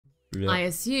Yeah. I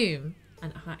assume,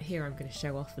 and here I'm going to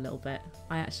show off a little bit.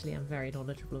 I actually am very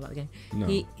knowledgeable about the game. No.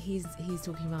 He's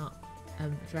talking about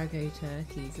Drago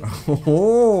turkeys.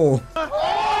 Oh!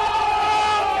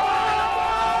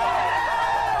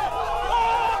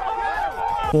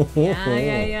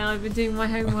 Yeah. I've been doing my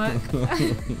homework.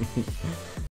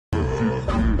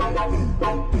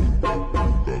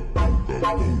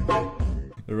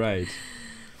 Right.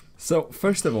 So,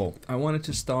 first of all, I wanted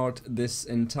to start this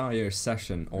entire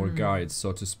session, or guide,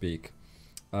 so to speak,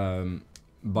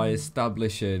 by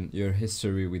establishing your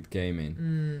history with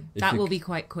gaming. That will be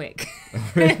quite quick.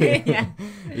 Really? Yeah.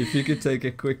 If you could take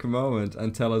a quick moment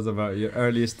and tell us about your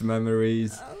earliest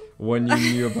memories, when you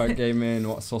knew about gaming,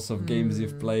 what sorts of games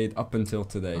you've played up until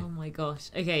today. Oh my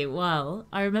gosh. Okay, well,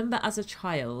 I remember as a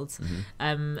child,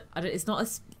 it's not a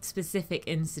specific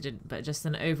incident, but just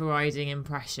an overriding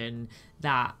impression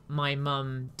that my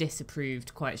mum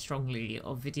disapproved quite strongly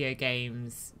of video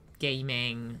games,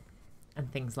 gaming,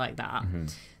 and things like that.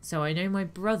 So I know my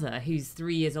brother, who's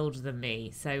 3 years older than me,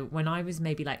 so when I was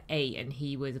maybe like 8 and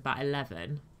he was about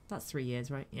 11, that's 3 years,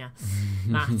 right? Yeah.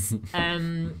 Maths.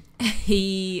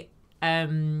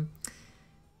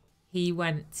 He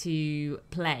went to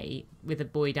play with a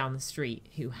boy down the street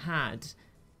who had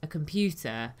a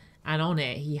computer, and on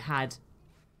it he had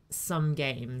some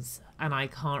games, and I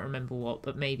can't remember what,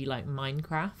 but maybe like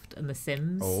Minecraft and The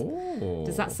Sims. Oh.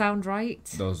 Does that sound right?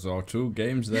 Those are two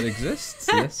games that exist.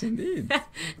 Yes, indeed.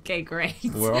 Okay, great.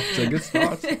 We're off to a good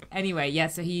start. Anyway, yeah,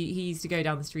 so he used to go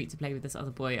down the street to play with this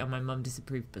other boy, and my mum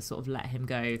disapproved but sort of let him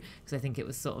go, because I think it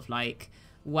was sort of like,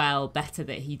 well, better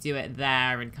that he do it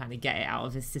there and kind of get it out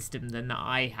of his system than that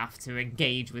I have to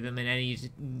engage with him in any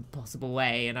possible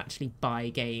way and actually buy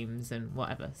games and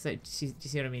whatever. So do you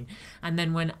see what I mean? And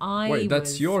then when Wait,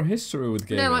 that's your history with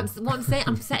gaming. No, what I'm saying,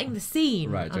 I'm setting the scene.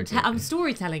 Right, I'm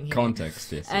storytelling here.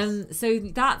 Context, yes. So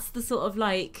that's the sort of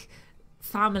like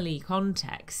family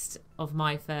context of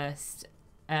my first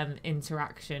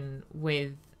interaction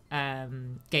with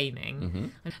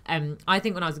gaming. I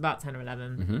think when I was about 10 or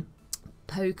 11,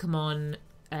 Pokemon,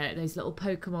 those little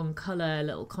Pokemon Color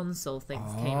little console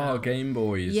things came out. Oh, Game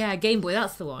Boys. Yeah, Game Boy,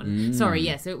 that's the one. Sorry,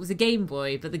 yeah, so it was a Game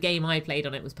Boy, but the game I played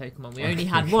on it was Pokemon. We only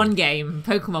had one game,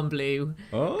 Pokemon Blue,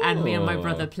 and me and my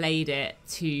brother played it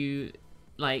to,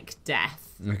 like,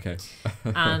 death. Okay.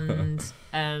 And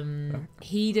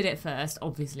he did it first,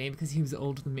 obviously, because he was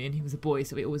older than me and he was a boy,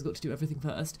 so we always got to do everything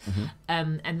first.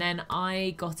 And then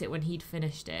I got it when he'd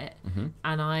finished it,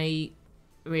 and I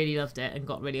really loved it and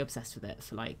got really obsessed with it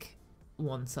for like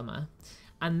one summer.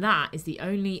 And that's a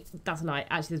lie,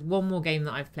 actually there's one more game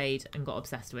that I've played and got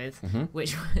obsessed with,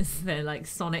 which was the like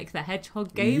Sonic the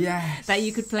Hedgehog game. Yes. That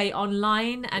you could play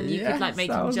online, and you could like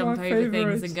make him jump over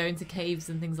things and go into caves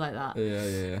and things like that.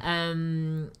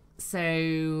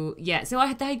 So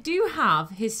I do have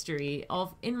history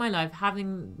of, in my life,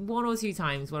 having one or two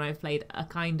times when I've played a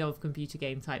kind of computer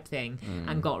game type thing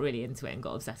and got really into it and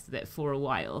got obsessed with it for a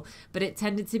while. But it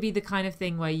tended to be the kind of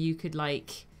thing where you could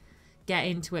like get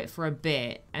into it for a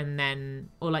bit and then,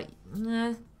 or like,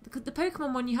 the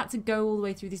Pokemon one, you had to go all the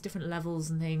way through these different levels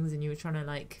and things, and you were trying to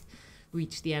like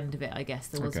reach the end of it, I guess.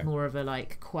 There was more of a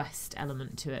like quest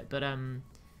element to it, but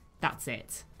that's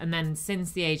it. And then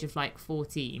since the age of like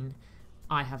 14,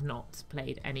 I have not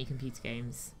played any computer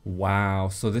games. Wow,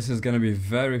 so this is going to be a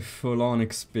very full-on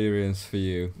experience for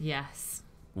you. Yes.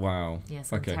 Wow.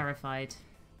 Yes, I'm terrified.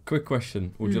 Quick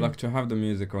question. Would you like to have the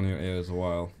music on your ears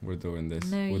while we're doing this?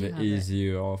 No, Would it ease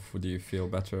you off? Would you feel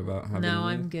better about having No,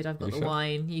 I'm good. I've got the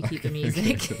wine. You keep the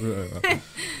music.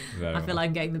 I feel like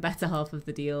I'm getting the better half of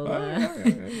the deal.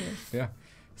 Yeah.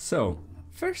 So,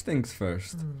 first things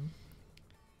first.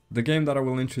 The game that I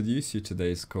will introduce you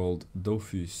today is called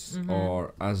Dofus,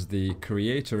 or as the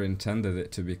creator intended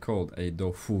it to be called, a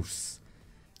Dofus.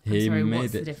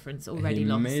 What's the difference? Already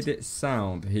lost. He made it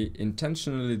sound, he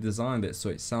intentionally designed it so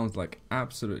it sounds like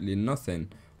absolutely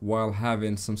nothing while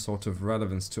having some sort of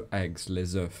relevance to eggs,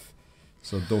 les œufs.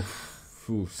 So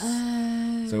Dofus.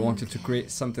 So he wanted to create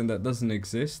something that doesn't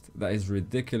exist, that is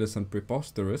ridiculous and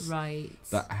preposterous,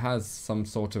 that has some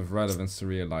sort of relevance to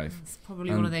real life. It's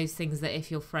probably one of those things that if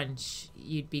you're French,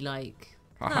 you'd be like,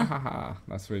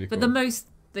 that's really cool. But the most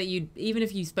that you'd, even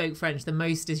if you spoke French, the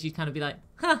most is you'd kind of be like,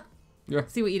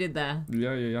 see what you did there.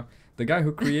 Yeah. The guy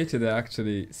who created it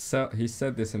actually, he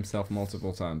said this himself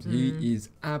multiple times. He is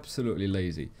absolutely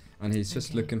lazy. And he's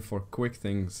just looking for quick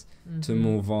things to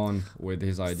move on with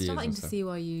his ideas. I'm starting to see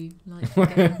why you like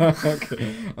the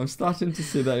game. I'm starting to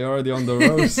see that you're already on the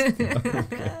roast.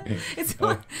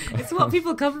 It's what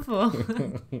people come for.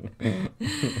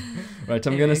 Right,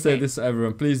 I'm going to say this to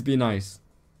everyone. Please be nice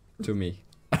to me.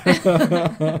 I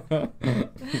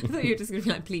thought you were just gonna be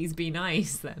like, please be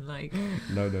nice then, like.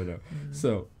 No.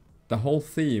 So the whole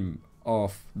theme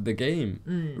of the game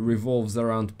revolves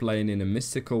around playing in a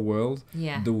mystical world,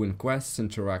 doing quests,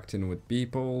 interacting with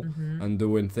people, and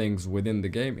doing things within the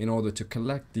game in order to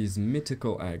collect these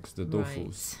mythical eggs, the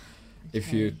Dofus.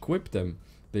 If you equip them,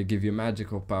 they give you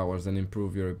magical powers and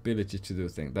improve your ability to do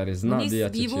things. That is not the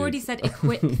attitude. You've already said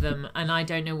equip them, and I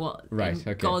don't know what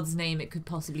in God's name it could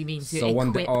possibly mean to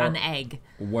equip an egg.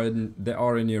 When they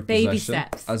are in your baby possession,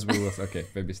 steps. as we will,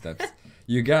 baby steps.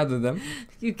 You gather them.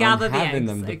 You gather the having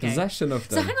eggs. them, the possession of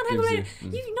them. So hang on.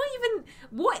 You've not even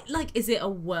what? Like, is it a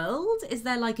world? Is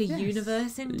there like a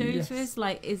universe in Dofus? Yes.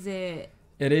 Like, is it?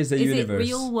 It is a universe. Is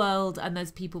it real world and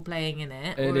there's people playing in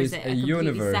it? Or is it a completely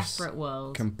universe, separate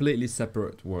world? Completely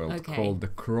separate world called the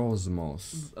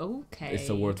Cosmos. Okay. It's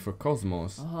a word for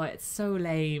cosmos. Oh, it's so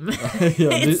lame.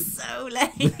 It's so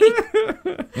lame.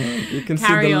 You can see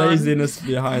the laziness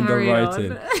behind the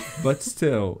writing. But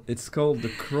still, it's called the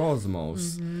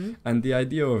Cosmos. And the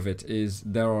idea of it is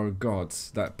there are gods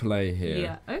that play here.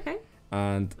 Yeah, okay.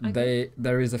 And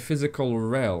there is a physical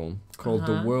realm called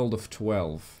the World of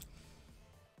 12.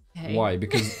 Okay. Why?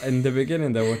 Because in the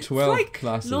beginning there were 12 like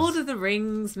classes. Lord of the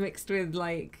Rings mixed with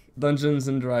like Dungeons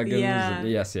and Dragons. Yeah.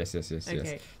 Yes.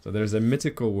 Okay. So there's a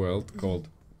mythical world called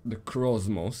the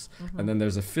Cosmos, and then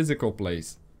there's a physical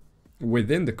place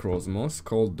within the Cosmos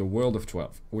called the World of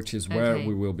 12, which is where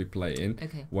we will be playing,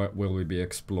 where we'll be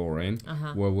exploring,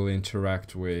 where we'll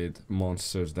interact with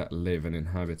monsters that live and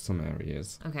inhabit some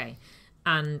areas. Okay.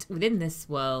 And within this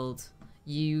world,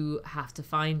 you have to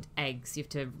find eggs. You have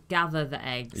to gather the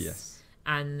eggs. Yes.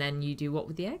 And then you do what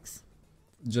with the eggs?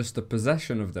 Just the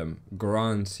possession of them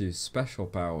grants you special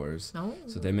powers. Oh.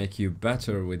 So they make you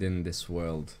better within this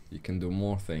world. You can do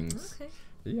more things. Okay.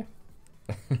 Yeah.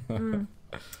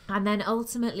 And then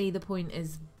ultimately the point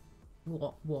is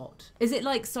what? Is it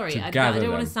like, sorry, I gather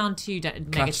don't want them. to sound too negative.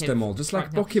 Catch them all. Just like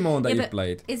right now. Pokemon that you but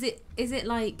played. Is it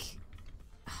like,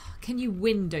 can you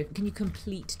win can you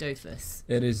complete Dofus?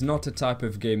 It is not a type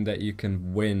of game that you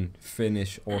can win,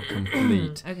 finish, or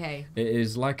complete. Okay. It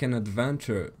is like an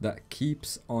adventure that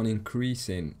keeps on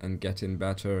increasing and getting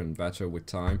better and better with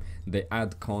time. They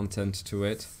add content to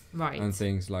it. Right. And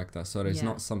things like that. So it's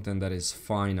not something that is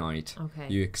finite.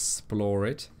 Okay. You explore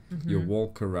it, you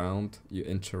walk around, you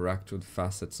interact with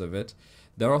facets of it.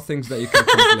 There are things that you can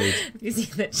complete. You see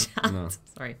the chat? No.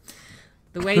 Sorry.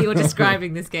 The way you're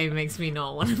describing this game makes me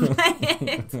not want to play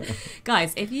it.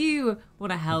 Guys, if you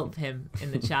want to help him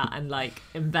in the chat and like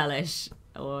embellish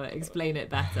or explain it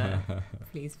better,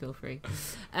 please feel free.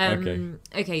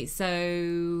 Okay,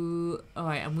 so all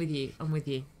right, I'm with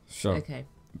you. Sure. Okay.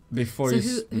 Before so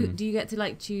you who do you get to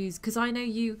like choose? Because I know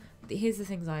you. Here's the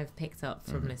things I've picked up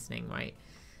from listening. Right.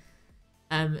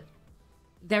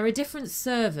 There are different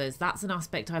servers. That's an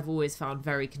aspect I've always found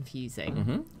very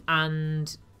confusing.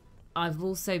 And I've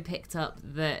also picked up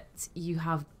that you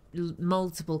have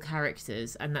multiple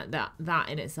characters, and that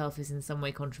in itself is in some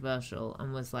way controversial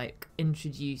and was like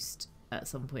introduced at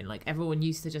some point. Like everyone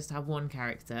used to just have one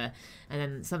character, and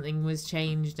then something was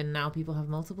changed, and now people have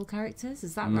multiple characters.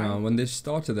 Is that right? No, when they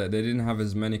started it, they didn't have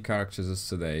as many characters as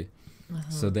today.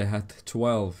 So they had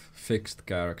 12 fixed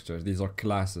characters. These are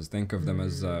classes. Think of them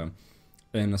as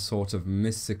in a sort of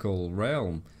mystical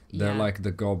realm. They're like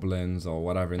the goblins or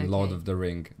whatever in Lord of the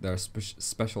Ring. They're a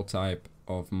special type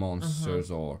of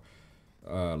monsters, or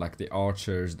like the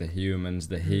archers, the humans,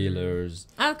 the healers.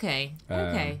 Okay.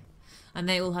 And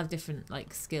they all have different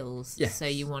like skills. Yes, So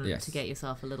you want to get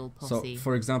yourself a little posse. So,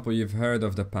 for example, you've heard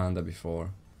of the panda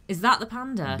before. Is that the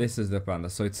panda? This is the panda.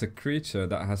 So it's a creature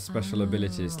that has special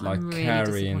abilities like really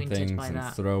carrying disappointed things by and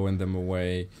that. throwing them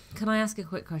away. Can I ask a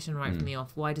quick question right from the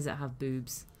off? Why does it have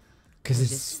boobs? Because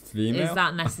it's female. Is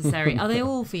that necessary? Are they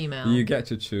all female? You get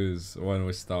to choose when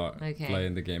we start Okay.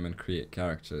 playing the game and create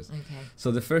characters. Okay. So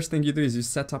the first thing you do is you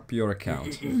set up your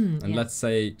account. And let's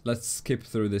skip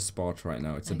through this part right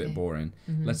now. It's a bit boring.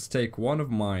 Let's take one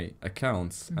of my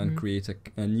accounts and create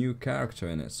a new character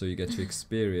in it, so you get to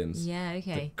experience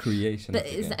the creation But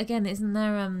of the game. again, isn't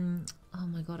there oh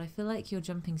my god, I feel like you're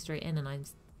jumping straight in, and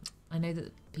I know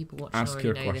that people watching Ask already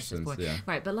your know this is questions, boring. yeah.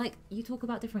 Right, but like you talk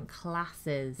about different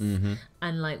classes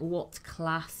and like what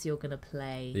class you're gonna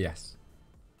play. Yes.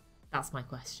 That's my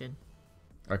question.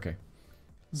 Okay.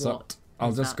 So What I'll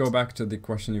is just that? go back to the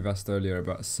question you've asked earlier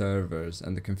about servers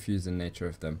and the confusing nature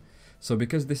of them. So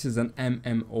because this is an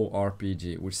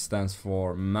MMORPG, which stands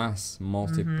for Mass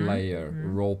Multiplayer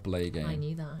Role-Play Game. I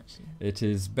knew that actually. It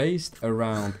is based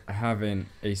around having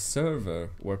a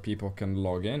server where people can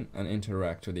log in and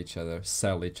interact with each other,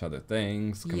 sell each other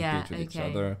things, compete with each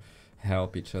other,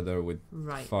 help each other with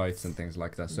Right. fights and things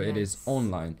like that. So it is Yes.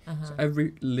 online. So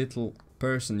every little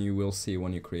person you will see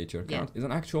when you create your account is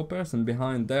an actual person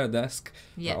behind their desk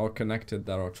that are connected,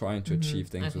 that are trying to achieve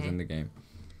things within the game.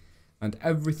 And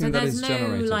everything that is generated. So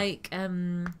there's no like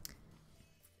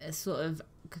sort of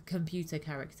computer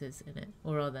characters in it,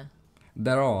 or are there?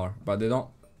 There are, but they don't.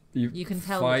 You can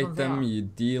tell which fight ones they them, are. you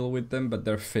deal with them, but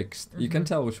they're fixed. You can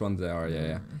tell which ones they are. Yeah,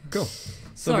 yeah. Cool.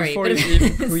 So Sorry, before but you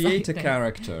even create a Side note.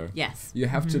 character, Yes. you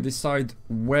have to decide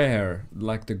where,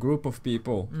 like the group of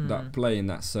people that play in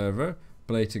that server,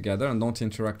 play together and don't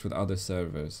interact with other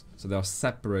servers. So they are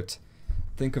separate.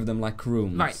 Think of them like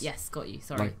rooms. Right. Yes. Got you.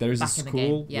 Sorry. Like there is a Back in the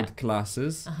school game. with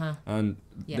classes, and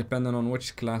depending on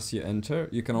which class you enter,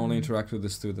 you can only interact with the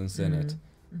students in it,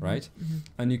 right?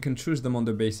 And you can choose them on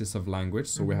the basis of language.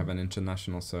 So we have an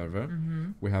international server.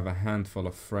 We have a handful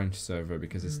of French server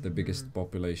because it's the biggest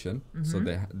population. So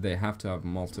they have to have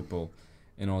multiple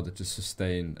in order to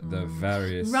sustain the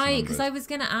various. Right. Because I was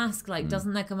gonna ask, like,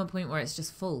 doesn't there come a point where it's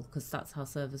just full? Because that's how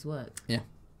servers work. Yeah.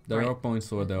 There are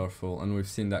points where they are full, and we've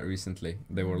seen that recently.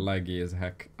 They were laggy as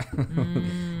heck.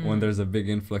 When there's a big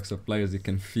influx of players, you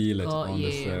can feel it on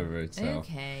the server itself.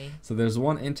 Okay. So there's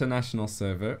one international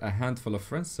server, a handful of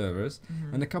French servers,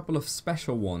 and a couple of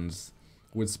special ones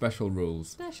with special rules.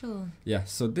 Special. Yeah,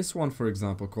 so this one, for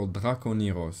example, called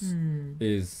Draconiros,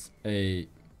 is a,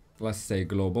 let's say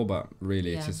global, but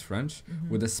really it is French,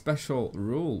 with a special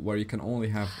rule where you can only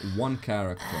have one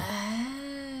character.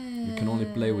 You can only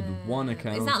play with one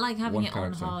account. Is that like having it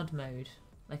character. on hard mode?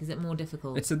 Like, is it more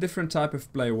difficult? It's a different type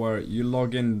of play where you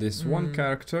log in this one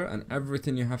character and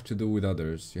everything you have to do with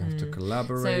others. You have to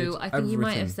collaborate. So I think you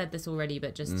might have said this already,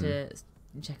 but just to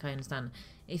check I understand.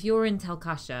 If you're in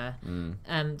Telkasha,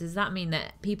 does that mean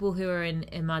that people who are in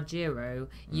Imagiro,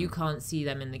 you can't see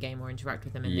them in the game or interact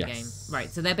with them in the game? Right,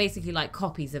 so they're basically like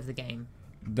copies of the game.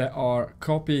 There are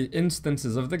copy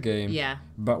instances of the game,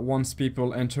 but once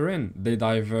people enter in, they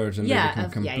diverge and they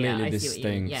become completely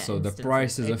distinct. So the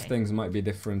prices of things might be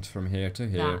different from here to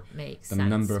here. That makes the sense.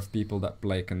 number of people that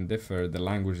play can differ, the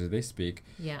languages they speak.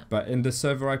 Yeah. But in the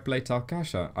server I play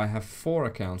Talkasha, I have 4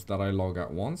 accounts that I log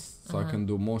at once, so I can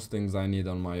do most things I need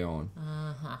on my own.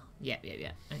 Yeah.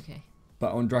 Okay.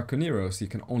 But on Draconiros, you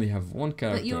can only have one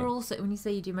character. But you're also, when you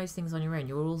say you do most things on your own,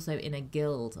 you're also in a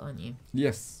guild, aren't you?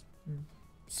 Yes.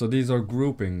 So these are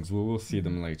groupings. We will see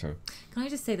them later. Can I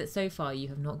just say that so far you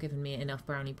have not given me enough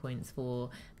brownie points for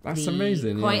That's the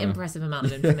amazing, quite impressive amount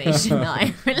of information that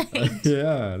I relayed.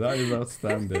 Yeah, that is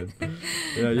outstanding.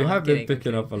 Yeah, you have been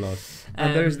picking up a lot.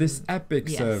 And there's this epic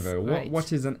server.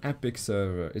 What is an epic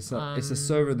server? It's a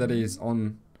server that is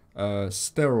on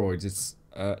steroids. It's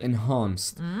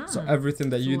enhanced. So everything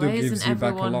that you do gives you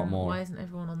back a lot more. Why isn't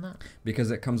everyone on that? Because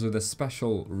it comes with a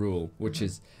special rule, which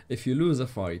is if you lose a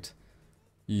fight,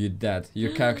 you're dead.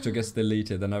 Your character gets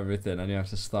deleted and everything, and you have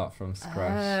to start from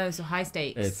scratch. Oh, so high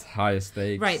stakes. It's high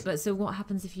stakes. Right, but so what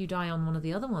happens if you die on one of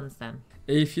the other ones then?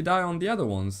 If you die on the other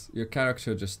ones, your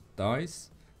character just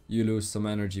dies. You lose some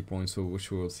energy points, which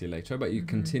we will see later, but you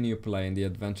continue playing. The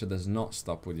adventure does not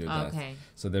stop with your death. Okay.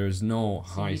 So there is no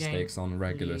high stakes on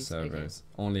regular servers,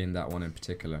 only in that one in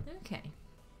particular. Okay.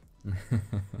 You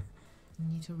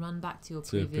need to run back to your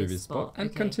previous spot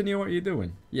and continue what you're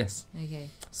doing. Yes. Okay.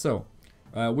 So,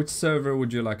 which server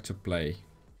would you like to play?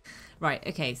 Right,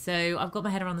 okay, so I've got my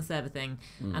head around the server thing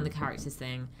and the characters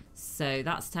thing. So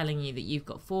that's telling you that you've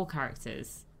got 4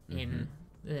 characters in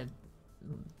the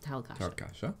Telkasha.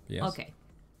 Telkasha, yes. Okay.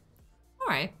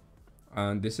 Alright.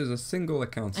 And this is a single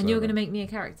account server. And you're going to make me a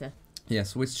character?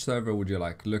 Yes, which server would you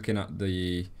like? Looking at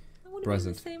the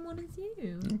present. I want to be the same one as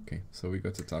you. Okay, so we go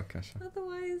to Telkasha.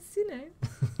 Otherwise, you know,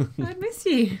 I'd miss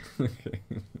you. Okay.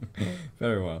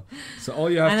 Very well. So all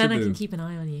you have to do... And then I can keep an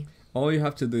eye on you. All you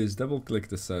have to do is double-click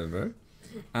the server.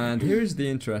 And here's the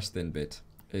interesting bit.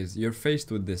 Is you're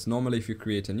faced with this. Normally, if you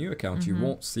create a new account, you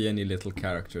won't see any little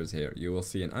characters here. You will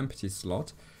see an empty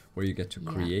slot where you get to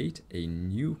create a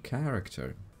new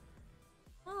character.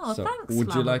 Oh, so thanks,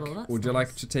 would you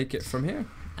like to take it from here?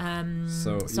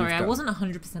 Sorry, I wasn't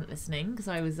 100% listening because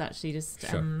I was actually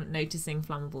just noticing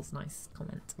Flammable's nice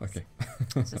comment. Okay.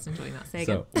 I was just enjoying that. Say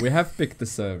again. We have picked the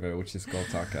server, which is called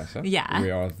Telkasha. Yeah.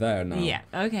 We are there now. Yeah,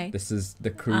 okay. This is the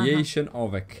creation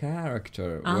of a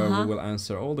character where we will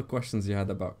answer all the questions you had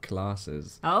about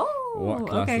classes. Oh, what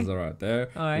classes are out there?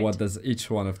 Right. What does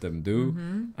each one of them do?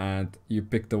 And you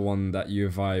pick the one that you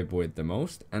vibe with the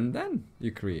most, and then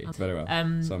you create. Very well.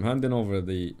 So I'm handing over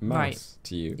the mouse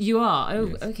to you. You are? Oh,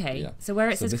 yes. Okay. Yeah. So where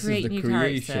it says create new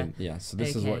character. Yeah, so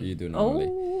this is what you do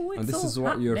normally. And this is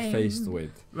what you're faced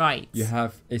with. Right. You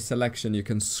have a selection. You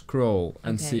can scroll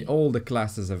and see all the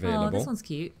classes available. Oh, this one's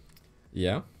cute.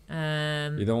 Yeah.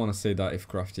 You don't want to say that if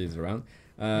Crafty is around.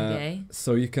 Okay.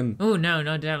 So you can... Oh, no,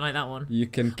 I don't like that one. You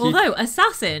can keep... Although,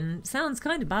 assassin sounds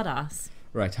kind of badass.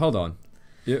 Right, hold on.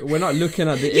 We're not looking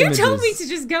at the You images. told me to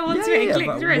just go onto it and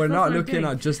click through it. We're That's not what I'm looking doing.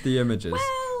 at just the images. Well...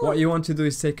 What you want to do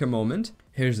is take a moment.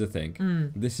 Here's the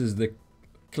thing. This is the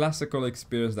classical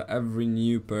experience that every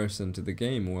new person to the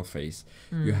game will face.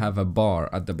 You have a bar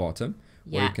at the bottom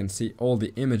where you can see all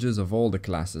the images of all the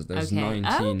classes. There's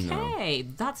 19 now. Okay,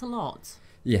 that's a lot.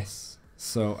 Yes.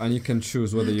 So, and you can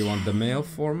choose whether you want the male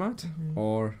format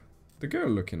or the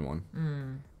girl-looking one.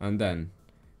 And then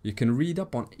you can read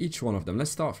up on each one of them. Let's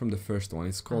start from the first one.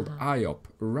 It's called IOP,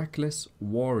 Reckless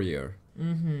Warrior.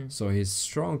 So his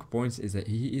strong points is that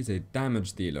he is a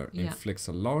damage dealer. Inflicts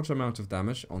a large amount of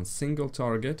damage on single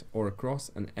target or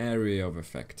across an area of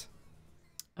effect.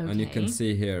 And you can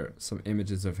see here some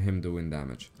images of him doing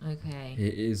damage. Okay. He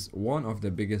is one of the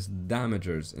biggest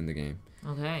damagers in the game.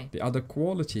 Okay. The other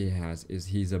quality he has is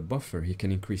he's a buffer. He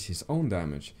can increase his own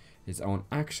damage, his own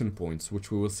action points, which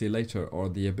we will see later, or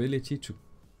the ability to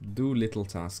do little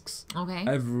tasks. Okay.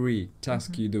 Every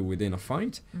task you do within a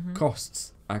fight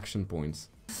costs action points.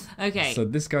 Okay. So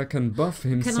this guy can buff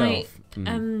himself.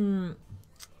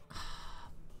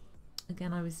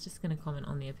 Again, I was just going to comment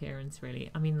on the appearance, really.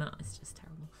 I mean, that is just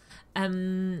terrible.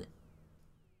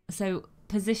 So,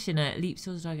 positioner, leaps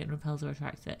towards the target and repels or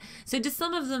attracts it. So, do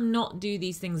some of them not do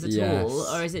these things at all?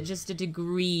 Or is it just a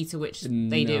degree to which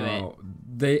they do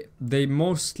it? They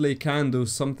mostly can do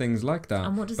some things like that.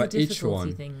 And what does the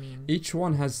difficulty thing mean? Each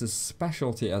one has a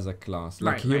specialty as a class.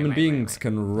 Like human beings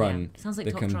can run. Yeah. Sounds like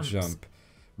they Top can Trumps. jump.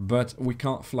 But we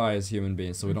can't fly as human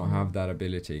beings, so we don't have that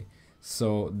ability.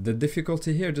 So the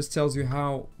difficulty here just tells you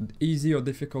how easy or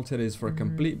difficult it is for a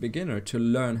complete beginner to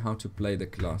learn how to play the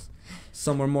class.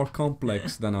 Some are more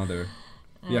complex than other.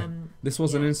 This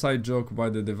was an inside joke by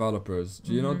the developers.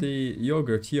 Do you know the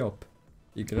yogurt Yop?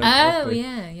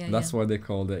 That's why they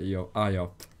called it IOP.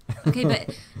 Okay,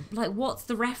 but like, what's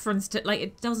the reference to? Like,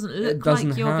 it doesn't look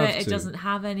like yogurt. It doesn't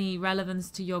have any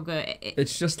relevance to yogurt.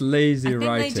 It's just lazy writing.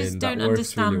 I think they just don't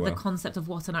understand the concept of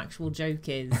what an actual joke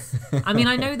is. I mean,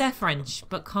 I know they're French,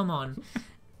 but come on.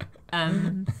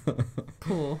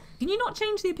 Poor. Can you not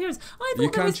change the appearance? I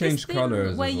thought there was this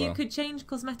thing where you could change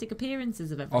cosmetic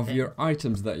appearances of everything. Of your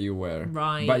items that you wear.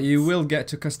 Right. But you will get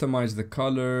to customize the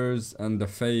colors and the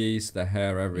face, the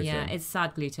hair, everything. Yeah, it's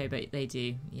sad, Gluto, but they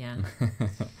do. Yeah.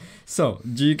 So,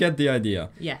 do you get the idea?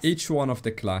 Yes. Each one of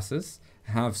the classes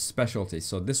have specialties.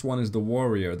 So this one is the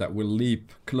warrior that will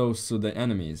leap close to the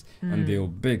enemies and deal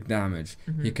big damage.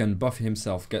 He can buff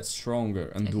himself, get stronger,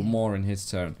 and do more in his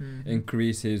turn.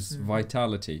 Increase his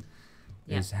vitality,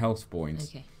 his health points.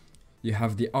 Okay. You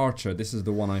have the archer. This is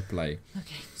the one I play.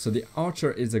 Okay. So the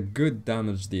archer is a good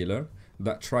damage dealer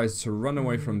that tries to run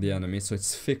away from the enemy. So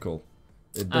it's fickle.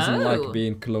 It doesn't like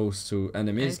being close to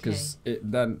enemies because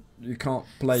then you can't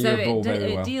play your bow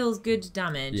very well. It deals good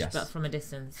damage, but from a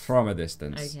distance. From a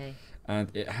distance. Okay. And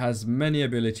it has many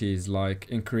abilities like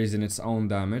increasing its own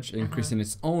damage, increasing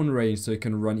its own range so it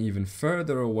can run even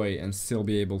further away and still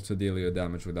be able to deal your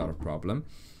damage without a problem.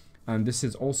 And this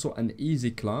is also an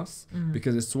easy class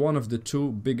because it's one of the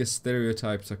two biggest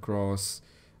stereotypes across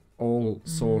all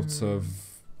sorts of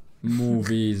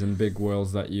movies and big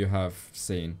worlds that you have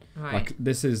seen. Right. Like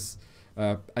this is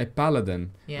a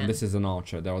paladin and this is an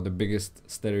archer. They are the biggest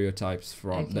stereotypes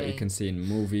from that you can see in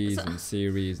movies and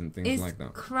series and things like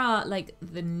that. Is Kra like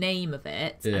the name of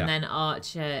it and then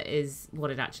archer is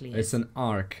what it actually is? It's an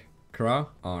arc. Kra,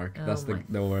 arc. That's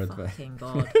the word. Fucking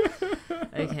God.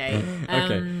 Okay.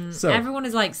 So everyone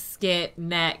is like, skip,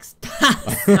 next,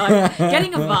 pass. I'm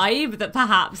getting a vibe that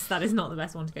perhaps that is not the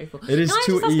best one to go for. It is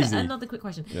too easy. Another quick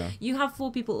question. Yeah. You have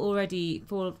 4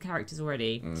 characters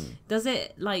already. Does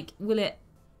it, like,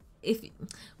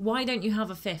 why don't you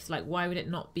have a 5th? Like, why would it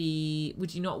not be,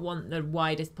 would you not want the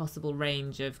widest possible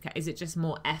range of, is it just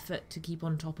more effort to keep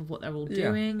on top of what they're all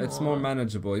doing? Yeah, it's more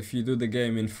manageable. If you do the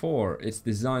game in 4, it's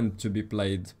designed to be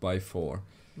played by 4.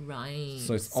 Right.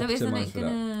 So it's optimized for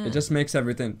that. It just makes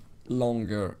everything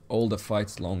longer, all the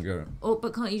fights longer. Oh,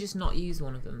 but can't you just not use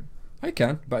one of them? I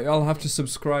can, but I'll have to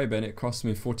subscribe and it costs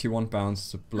me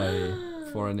 £41 to play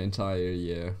for an entire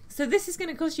year. So this is going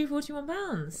to cost you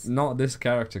 £41? Not this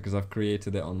character, because I've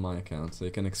created it on my account, so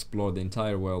you can explore the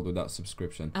entire world without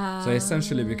subscription. So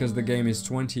essentially, because the game is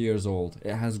 20 years old,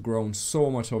 it has grown so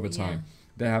much over time.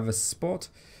 They have a spot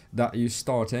that you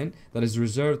start in that is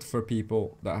reserved for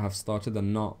people that have started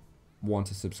and not want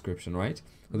a subscription, right?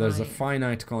 So there's a Right.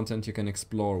 finite content you can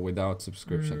explore without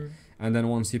subscription. And then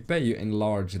once you pay, you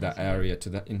enlarge that Okay. area to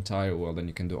the entire world, and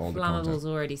you can do all the content. Flammable's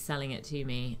already selling it to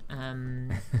me, like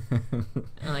an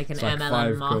It's like MLM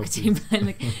 5 marketing plan.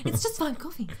 Like, it's just 5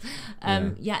 coffees. Yeah.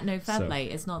 Yeah, no, fair So, play.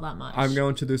 It's not that much. I'm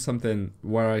going to do something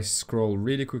where I scroll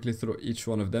really quickly through each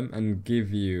one of them and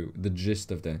give you the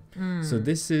gist of them. So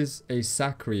this is a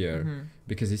Sacrier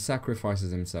because he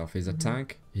sacrifices himself. He's a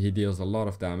tank. He deals a lot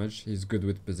of damage. He's good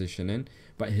with positioning,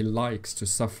 but he likes to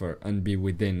suffer and be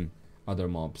within other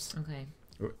mobs. Okay.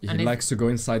 He And likes to go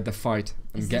inside the fight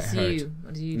and Is get this hurt. you?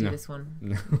 Or do you do No. this one?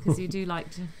 No. Because you do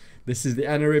like to... This is the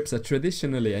Anaripsa,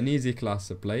 traditionally an easy class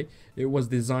to play. It was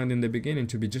designed in the beginning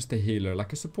to be just a healer,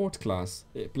 like a support class.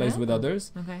 It plays with Oh.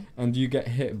 others, Okay. and you get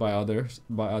hit by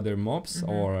other mobs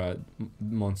or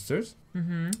monsters.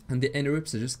 And the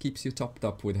Anaripsa just keeps you topped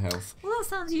up with health. Well, that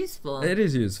sounds useful. It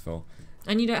is useful.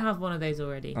 And you don't have one of those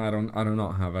already? I do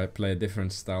not have. I play a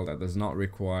different style that does not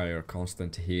require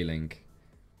constant healing.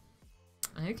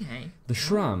 Okay. The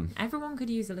Shram. Everyone could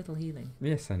use a little healing.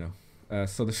 Yes, I know.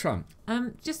 So the Shram.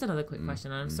 Just another quick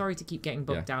question. I'm sorry to keep getting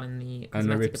bogged down in the And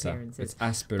cosmetic Anaripsa. appearances. It's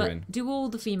aspirin. But do all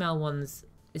the female ones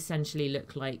essentially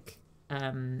look like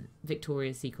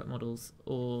Victoria's Secret models,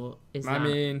 or is that? I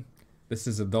mean, this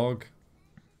is a dog.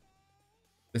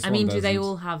 This I mean, one do they doesn't.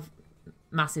 all have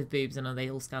massive boobs and are they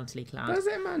all scantily clad? Does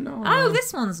it, man? No. Oh,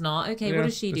 this one's not. Okay, Yeah, what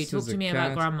does she do? this Talk is to a me about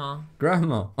cat. Grandma.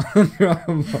 Grandma.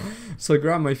 Grandma. So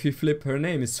Grandma, if you flip her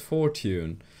name, is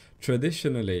Fortune.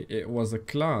 Traditionally, it was a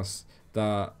class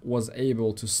that was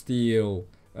able to steal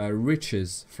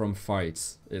riches from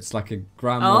fights. It's like a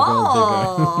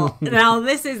grandma gold digger. Now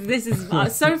this is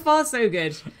so far so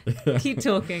good. Keep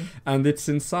talking. And it's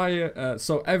inside.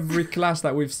 So every class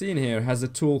that we've seen here has a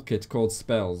toolkit called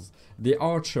spells. The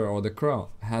archer or the crow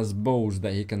has bows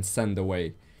that he can send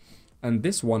away. And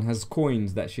this one has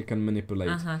coins that she can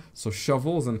manipulate. So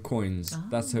shovels and coins,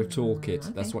 that's her toolkit. okay.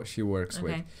 That's what she works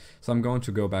with. Okay. So I'm going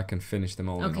to go back and finish them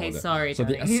all in Okay, order. sorry. So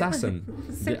the darling. assassin.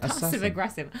 So the passive assassin.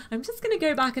 aggressive. I'm just gonna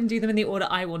go back and do them in the order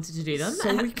I wanted to do them.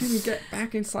 So we can get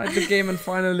back inside the game and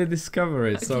finally discover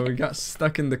it. So we got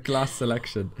stuck in the class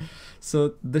selection.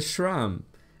 So the Shram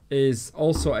is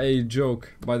also a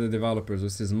joke by the developers.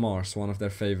 This is Mars, one of their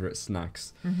favorite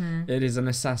snacks. It is an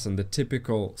assassin, the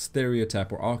typical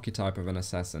stereotype or archetype of an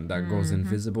assassin that goes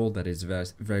invisible, that is very,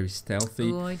 very stealthy,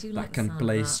 Ooh, I do that like the can sound of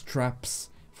place that. traps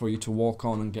for you to walk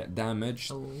on and get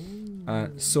damaged. Oh.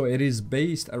 So it is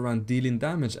based around dealing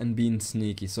damage and being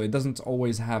sneaky. So it doesn't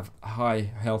always have high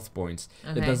health points.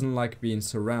 It Okay. doesn't like being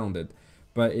surrounded,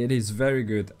 but it is very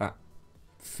good at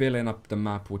filling up the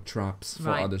map with traps for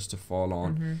Right. others to fall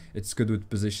on. It's good with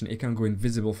position. It can go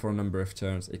invisible for a number of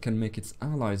turns. It can make its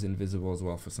allies invisible as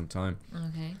well for some time.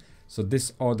 Okay. So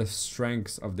these are the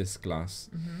strengths of this class.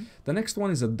 The next one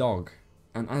is a dog,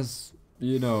 and as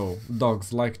you know,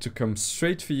 dogs like to come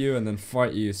straight for you and then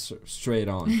fight you straight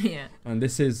on. Yeah. And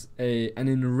this is an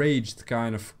enraged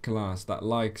kind of class that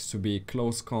likes to be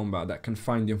close combat, that can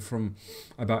find you from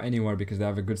about anywhere because they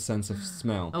have a good sense of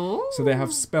smell. Oh. So they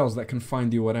have spells that can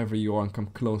find you wherever you are and come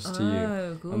close to you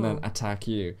Oh, cool. and then attack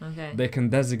you. Okay. They can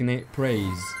designate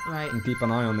preys Right. and keep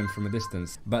an eye on them from a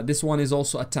distance. But this one is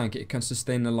also a tank. It can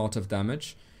sustain a lot of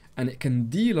damage and it can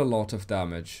deal a lot of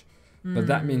damage. But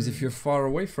that means if you're far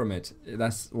away from it,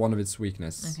 that's one of its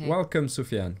weaknesses. Okay. Welcome,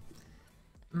 Sufyan.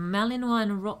 Malinois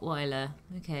and Rottweiler.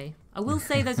 Okay. I will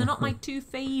say those are not my two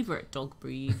favourite dog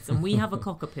breeds, and we have a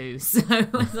cockapoo, so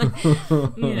it's like,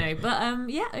 you know. But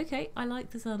yeah, okay. I like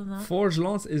the sound of that. Forge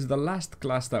Lance is the last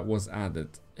class that was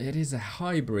added. It is a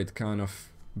hybrid kind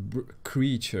of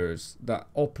creatures that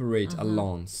operate a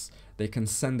lance. They can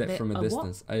send it from a what?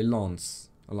 distance. A lance.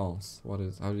 A lance. What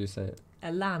is? How do you say it?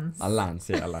 A lance. A lance,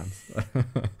 yeah, a lance.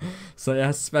 So it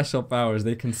has special powers.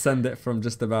 They can send it from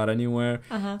just about anywhere.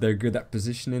 They're good at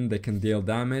positioning. They can deal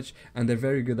damage, and they're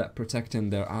very good at protecting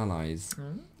their allies.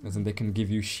 As in, they can give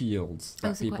you shields. Oh,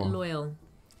 That so quite loyal.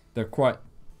 They're quite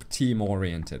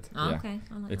team-oriented. Oh, yeah. okay.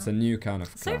 I like It's that. a new kind of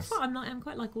So class. far, I'm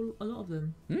quite like a lot of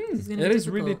them. This is gonna It be is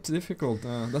really difficult.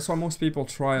 difficult. That's why most people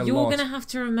try a You're lot. gonna have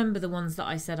to remember the ones that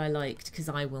I said I liked, because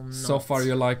I will not. So far,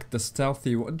 you like the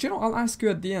stealthy. Do you know? I'll ask you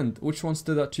at the end. Which one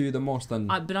stood out to you the most?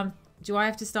 And Do I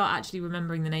have to start actually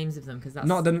remembering the names of them? Because that's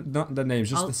not the names,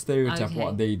 just the stereotype. okay.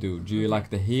 What they do. Do you Okay. like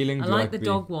the healing? I Do you like the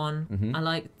dog one. Mhm. I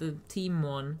like the team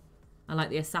one. I like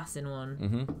the assassin one.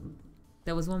 Mm-hmm.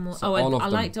 There was one more. So all of I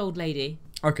them. liked old lady.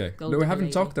 Okay, Gold but we digger haven't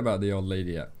lady. talked about the old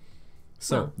lady yet.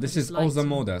 So Well, I this just is liked her.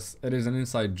 Ozamodas. It is an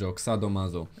inside joke,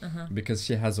 sadomaso, because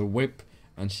she has a whip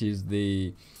and she's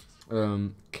the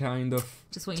kind of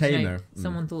Just want you to know, tamer.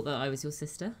 someone thought that I was your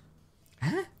sister.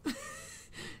 Huh?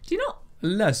 Do you not?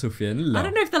 لا سفيان I لا.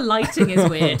 don't know if the lighting is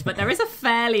weird, but there is a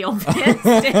fairly obvious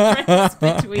difference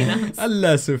between us.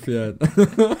 لا سفيان.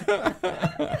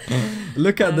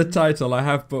 Look at the title. I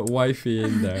have put wifey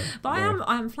in there. But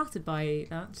I am flattered by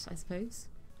that, I suppose.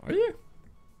 Are you?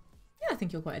 Yeah, I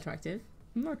think you're quite attractive.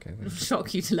 Okay. It'll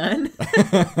shock you to learn.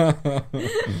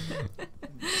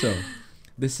 So,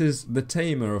 this is the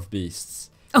tamer of beasts.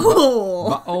 Oh!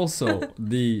 But also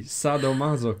the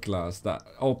sadomaso class that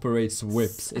operates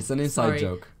whips. It's an inside Sorry.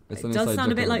 joke. It's It an does inside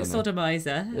sound a joke bit like over the name.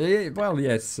 sodomizer. Well,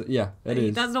 yes, yeah, it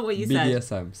is. That's not what you said.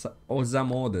 BDSM, or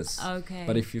Zamordis. Okay.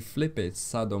 But if you flip it, it's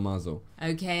sadomaso,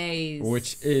 Okay.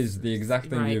 which is the exact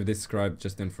thing Right. you've described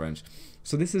just in French.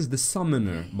 So this is the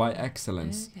summoner by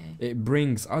excellence. Okay. It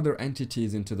brings other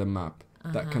entities into the map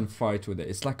that can fight with it.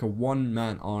 It's like a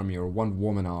one-man army or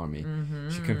one-woman army.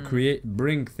 She can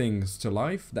bring things to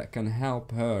life that can help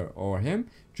her or him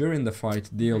during the fight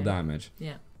deal Okay. damage.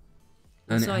 Yeah.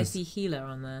 And So it I has, see healer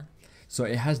on there. so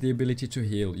it has the ability to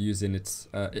heal using its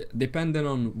depending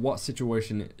on what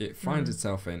situation it finds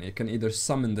itself in. It can either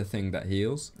summon the thing that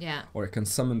heals, Yeah. or it can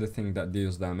summon the thing that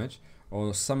deals damage,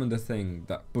 or summon the thing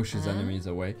that pushes enemies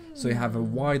away. So you have a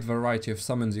wide variety of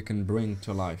summons you can bring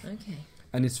to life. Okay.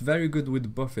 And it's very good with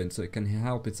buffing, so it can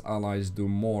help its allies do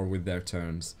more with their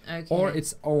turns. Okay. Or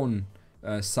its own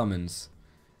summons.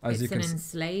 As It's you can an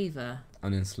enslaver.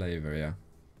 an enslaver, yeah.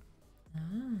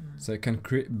 So it can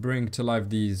bring to life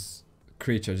these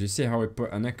creatures. You see how it put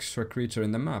an extra creature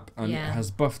in the map, and Yeah. it has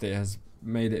buffed it, has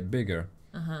made it bigger.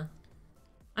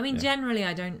 I mean, Yeah. generally,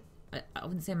 I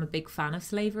wouldn't say I'm a big fan of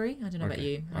slavery. I don't know about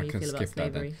Okay, you. How I you can feel about skip that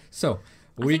then. slavery? So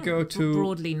I we think go to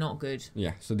broadly not good.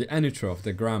 yeah. So the Anutroph,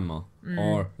 the grandma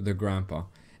or the grandpa.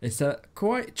 It's a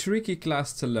quite tricky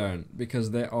class to learn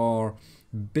because they are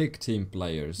big team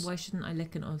players. Why shouldn't I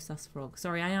lick an Osas frog?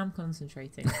 Sorry, I am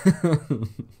concentrating.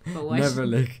 But why Never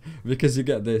lick because you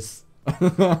get this.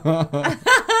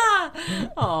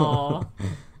 Aww.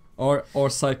 Or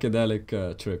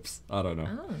psychedelic trips. I don't know.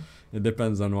 Oh. It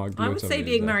depends on what. I would say glutamine being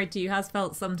is there. married to you has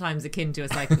felt sometimes akin to a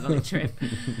psychedelic trip.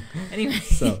 Anyway.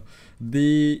 So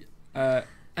the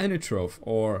Anutroph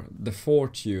or the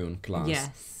Fortune class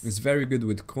Yes. is very good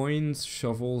with coins,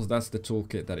 shovels. That's the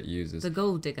toolkit that it uses. The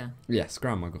gold digger. Yes,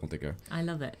 Grandma Gold Digger. I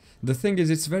love it. The thing is,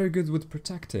 it's very good with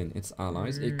protecting its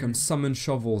allies. It can summon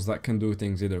shovels that can do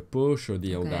things, either push or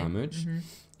deal Okay. damage.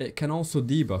 It can also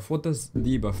debuff. What does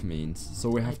debuff means?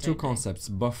 So we have two don't know. concepts.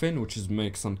 Buffing, which is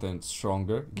make something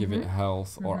stronger, give it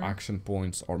health or action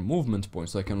points or movement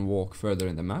points so it can walk further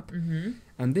in the map.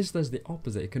 And this does the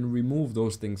opposite. It can remove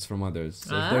those things from others.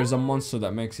 So if there's a monster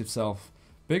that makes itself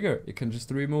bigger, it can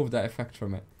just remove that effect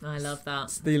from it. I love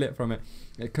that. Steal it from it.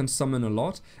 It can summon a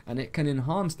lot, and it can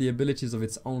enhance the abilities of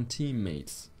its own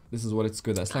teammates. This is what it's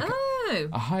good at. It's like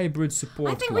a hybrid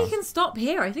support I think class. we can stop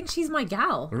here. I think she's my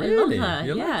gal. Really? I love her.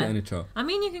 You yeah. like the Anutroph? I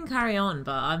mean, you can carry on,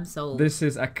 but I'm sold. This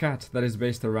is a cat that is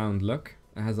based around luck.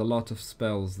 It has a lot of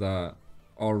spells that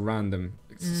are random.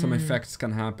 Some effects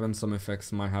can happen, some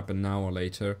effects might happen now or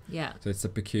later. Yeah. So it's a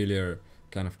peculiar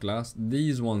kind of class.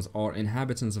 These ones are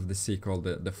inhabitants of the sea called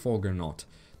the Foggernaut.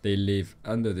 They live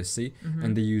under the sea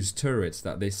and they use turrets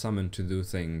that they summon to do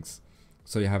things.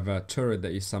 So you have a turret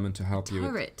that you summon to help you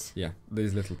with... Turret. Yeah,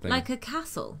 these little things. Like a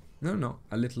castle. No,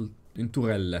 a little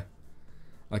tourelle.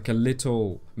 Like a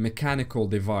little mechanical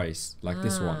device like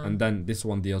this one. And then this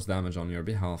one deals damage on your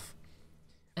behalf.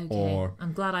 Okay. Or-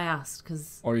 I'm glad I asked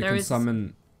because Or you can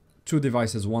summon two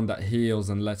devices, one that heals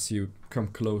and lets you come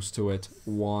close to it,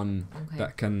 one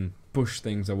that can push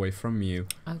things away from you.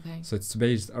 Okay. So it's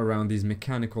based around these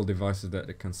mechanical devices that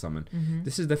it can summon.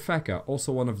 This is the Feka,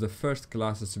 also one of the first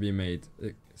classes to be made.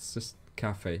 It's just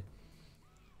cafe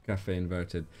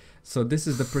inverted. So this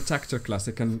is the Protector class.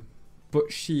 It can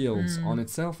put shields on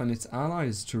itself and its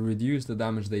allies to reduce the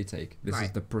damage they take. This is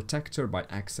Right. the Protector by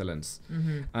excellence.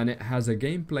 And it has a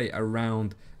gameplay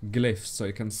around glyphs, so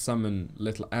you can summon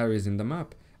little areas in the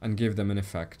map and give them an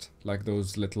effect. Like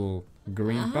those little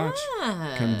green patch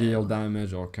can deal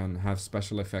damage or can have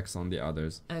special effects on the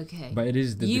others. Okay. But it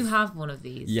is the you have one of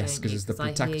these. Yes, don't 'cause you? it's the 'Cause I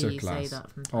Protector hear you class. Say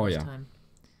that from time Oh, to yeah. time.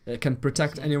 It can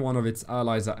protect Okay. any one of its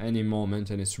allies at any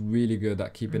moment, and it's really good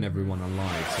at keeping everyone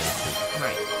alive. So to speak.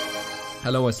 Right.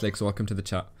 Hello, Eslex. Welcome to the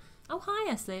chat. Oh,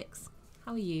 hi, Essex.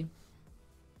 How are you?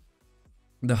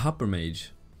 The Hopper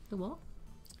Mage. The what?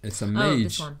 It's a this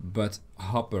mage, one. but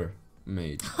Hopper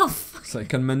Mage. Oh, fuck. So it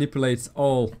can manipulate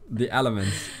all the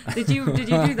elements. Did you do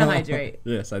the hydrate?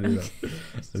 Yes, I did that.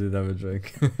 I did have a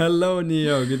drink. Hello,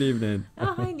 Neo. Good evening.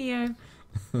 Oh, hi, Neo.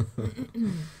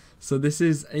 So this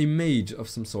is a mage of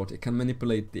some sort. It can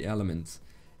manipulate the elements.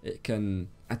 It can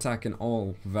attack in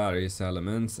all various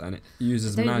elements, and it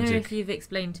uses I don't know magic. if you've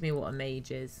explained to me what a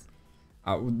mage is.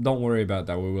 Don't worry about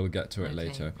that. We will get to it Okay,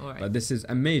 later. all right. But this is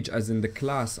a mage, as in the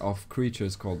class of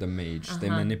creatures called a mage. They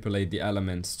manipulate the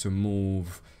elements to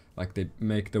move. Like they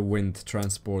make the wind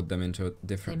transport them into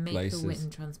different places. They make the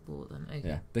wind transport them. Okay.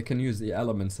 Yeah, they can use the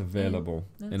elements available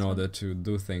in order to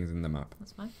do things in the map.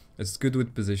 That's fine. It's good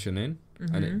with positioning,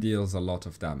 and it deals a lot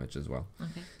of damage as well.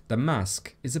 Okay. The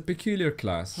mask is a peculiar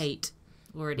class.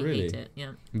 Already Really? hate it.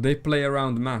 Yeah. They play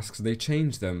around masks. They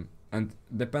change them, and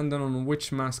depending on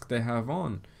which mask they have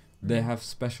on, they have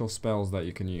special spells that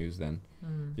you can use. Then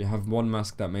you have one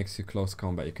mask that makes you close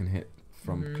combat. You can hit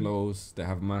from close. They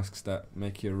have masks that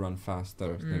make you run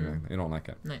faster. Thing like that. You don't like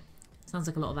it? No. Sounds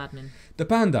like a lot of admin. The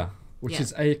panda, which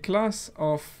is a class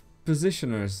of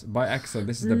positioners by Excel.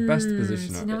 This is the best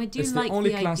positioner. So now I do it's like the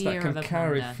only the class that idea can of a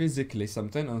carry panda. physically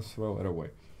something and throw it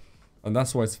away, and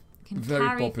that's why it's Can very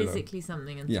carry popular. physically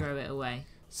something and throw it away.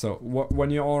 So when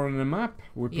you are on a map,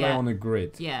 we play on a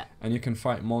grid, and you can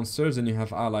fight monsters, and you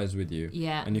have allies with you,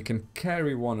 and you can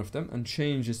carry one of them and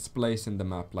change its place in the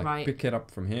map, like pick it up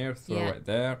from here, throw it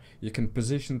there. You can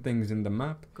position things in the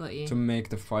map to make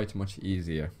the fight much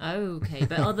easier. Okay,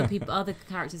 but other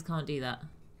characters can't do that.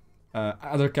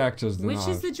 Other characters do not. Which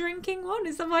is the drinking one?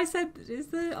 Is that why I said, is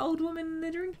the old woman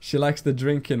the drink? She likes the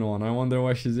drinking one. I wonder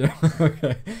why she's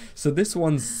okay. So this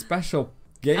one's special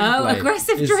gameplay.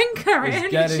 Aggressive drinker. Is I only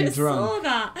getting just drunk. saw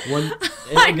that. When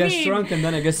it gets drunk and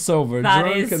then it gets sober. That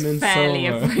drunk is and then fairly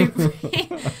sober.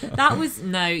 appropriate. That was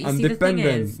you see, the thing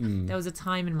is, Mm. there was a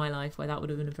time in my life where that would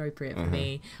have been appropriate for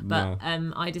me. But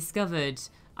I discovered,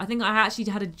 I think I actually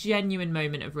had a genuine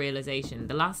moment of realization.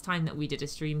 The last time that we did a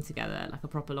stream together, like a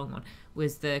proper long one,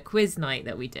 was the quiz night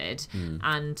that we did.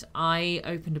 And I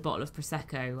opened a bottle of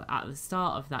Prosecco at the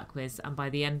start of that quiz, and by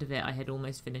the end of it I had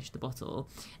almost finished the bottle.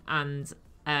 And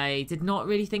I did not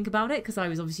really think about it because I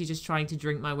was obviously just trying to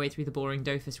drink my way through the boring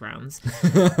Dofus rounds.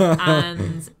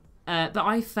 But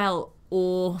I felt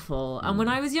awful. And when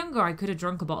I was younger, I could have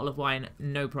drunk a bottle of wine,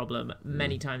 no problem.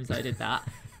 Many times I did that.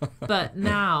 But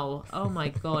now, oh my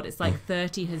God, it's like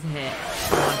 30 has hit.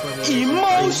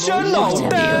 Emotional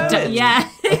damage! Yeah,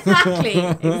 exactly.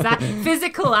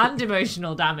 Physical and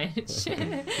emotional damage. You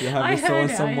have it so when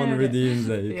someone redeems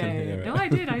it, you can hear it. No, I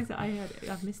did. I heard it.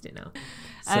 I've missed it now.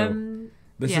 So,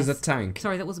 this is a tank.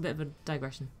 Sorry, that was a bit of a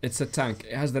digression. It's a tank.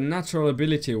 It has the natural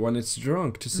ability when it's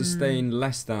drunk to sustain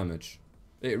less damage.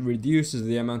 It reduces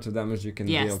the amount of damage you can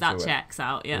deal to it. Yes, that checks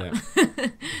out, yeah.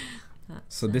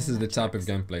 So this is the type of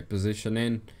gameplay.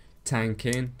 Positioning,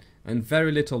 tanking, and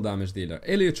very little damage dealer.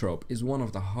 Heliotrope is one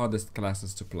of the hardest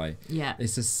classes to play. Yeah.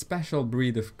 It's a special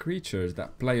breed of creatures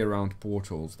that play around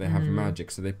portals. They have magic,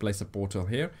 so they place a portal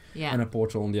here and a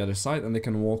portal on the other side, and they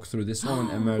can walk through this one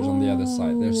and emerge on the other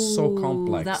side. They're so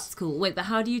complex. That's cool. Wait, but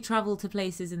how do you travel to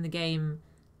places in the game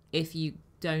if you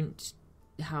don't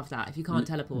have that, if you can't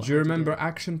teleport? Do you remember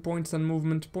action points and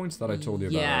movement points that I told you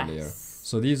about earlier?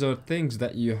 So these are things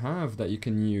that you have that you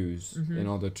can use in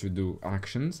order to do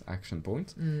action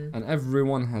points. And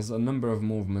everyone has a number of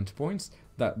movement points,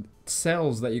 that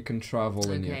cells that you can travel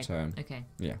in your turn. Okay.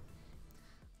 Yeah.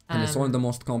 And it's one of the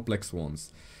most complex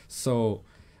ones. So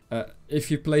if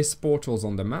you place portals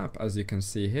on the map, as you can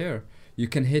see here, you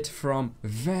can hit from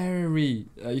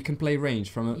you can play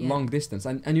range from a long distance,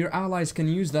 and your allies can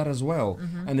use that as well,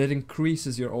 and it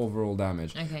increases your overall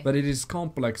damage. But it is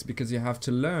complex because you have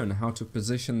to learn how to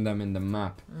position them in the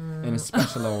map in a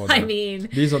special order. I mean,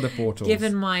 these are the portals.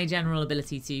 Given my general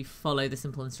ability to follow the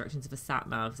simple instructions of a sat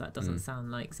nav, that doesn't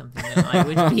sound like something that I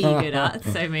would be good at,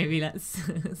 so maybe let's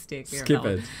steer clear Skip of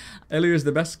that it. Elio is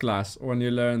the best class when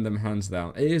you learn them hands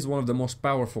down. It is one of the most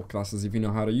powerful classes if you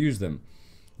know how to use them,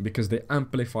 because they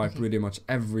amplify pretty much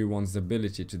everyone's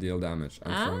ability to deal damage,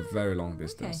 and from a very long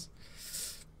distance.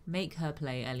 Make her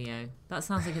play Elio. That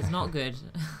sounds like it's not good.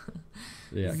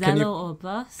 Yeah. Zello or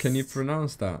Bust? Can you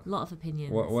pronounce that? A lot of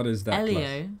opinions. What is that Elio.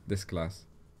 class? This class.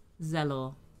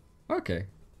 Zelor. Okay.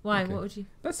 Why? Okay. What would you?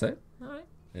 That's it. Alright.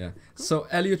 Yeah. Cool. So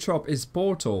Heliotrop is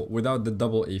portal without the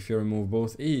double E. If you remove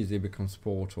both E's, it becomes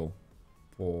portal.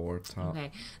 Okay.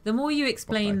 The more you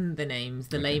explain the names,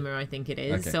 the lamer I think it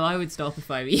is. Okay. So I would stop if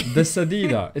I were you. The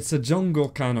Sadida, it's a jungle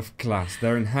kind of class.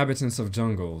 They're inhabitants of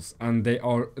jungles, and they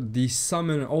are the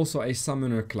summoner, also a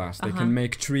summoner class. They can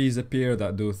make trees appear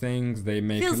that do things. They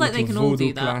make Feels like they can voodoo all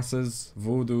do that. classes,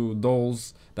 voodoo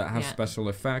dolls that have special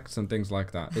effects and things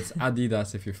like that. It's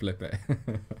Adidas if you flip it.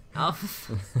 Oh.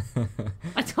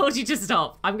 I told you to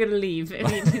stop. I'm going to leave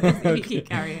if you keep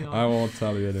carrying on. I won't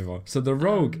tell you anymore. So the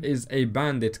rogue is a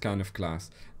bandit kind of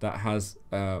class that has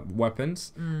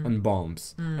weapons and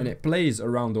bombs, and it plays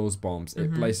around those bombs.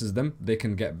 It places them, they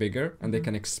can get bigger, and they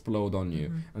can explode on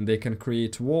you, and they can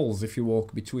create walls. If you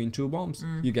walk between two bombs,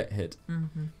 you get hit.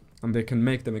 and they can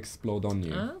make them explode on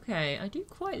you. Okay, I do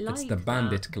quite like It's the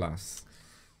bandit class.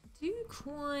 I do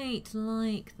quite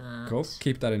like that. Cool.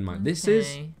 Keep that in mind. This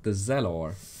is the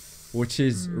Zelor, which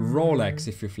is Rolex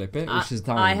if you flip it, which is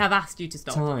time. I have asked you to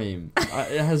stop. Time.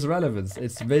 It has relevance.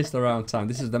 It's based around time.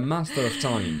 This is the master of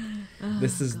time.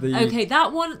 This is the... Okay,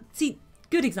 that one... See,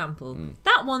 good example.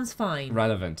 That one's fine.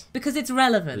 Relevant. Because it's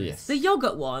relevant. Yes. The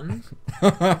yogurt one...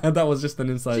 That was just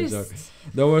an inside joke.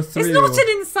 There were three... It's not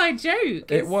an inside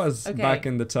joke. It was back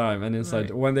in the time. And inside...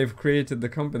 Right. When they've created the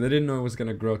company, they didn't know it was going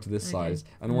to grow to this size.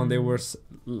 And when they were...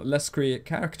 Let's create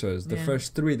characters. The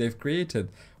first three they've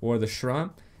created were the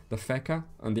Shram, the Feka,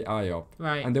 and the IOP.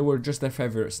 Right. And they were just their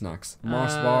favorite snacks.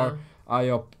 Mars bar,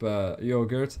 IOP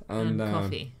yogurt, and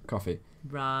coffee.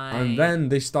 Right. And then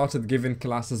they started giving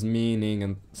classes meaning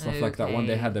and stuff like that when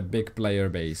they had a big player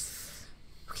base.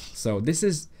 So this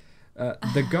is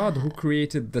the god who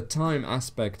created the time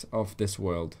aspect of this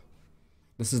world.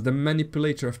 This is the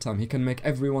manipulator of time. He can make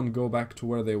everyone go back to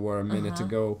where they were a minute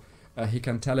ago. He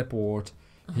can teleport.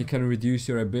 He can reduce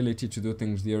your ability to do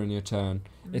things during your turn.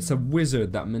 It's a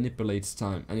wizard that manipulates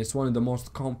time, and it's one of the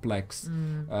most complex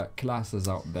classes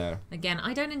out there. Again,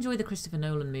 I don't enjoy the Christopher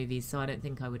Nolan movies, so I don't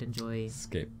think I would enjoy...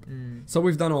 Skip. So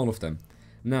we've done all of them.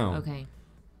 Now,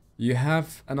 you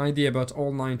have an idea about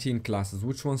all 19 classes.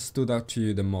 Which one stood out to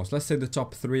you the most? Let's say the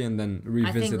top 3 and then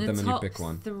revisit them and you pick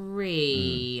one. I think the top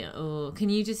 3... Oh, can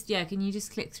you just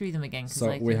click through them again?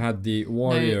 So we had the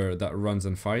warrior that runs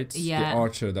and fights, the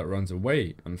archer that runs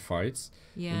away and fights,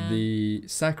 the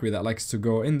Sakri that likes to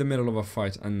go in the middle of a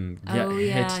fight and get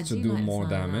hit to do more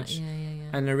damage,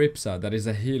 and a Ripsa that is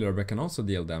a healer but can also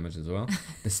deal damage as well.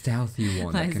 The stealthy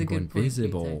one that can go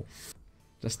invisible.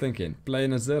 Just thinking,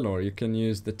 playing a Zelor, you can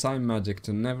use the time magic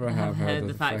to never have heard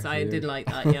the facts. I did like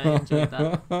that. Yeah, I enjoyed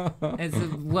that. It's a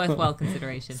worthwhile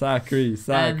consideration. Sakri.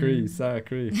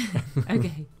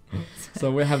 Okay.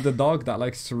 So we have the dog that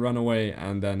likes to run away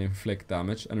and then inflict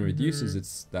damage and reduces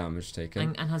its damage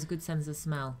taken. And has a good sense of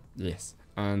smell. Yes.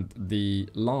 And the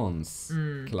Lance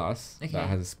class that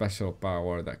has a special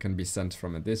power that can be sent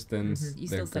from a distance. You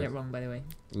still said it wrong, by the way.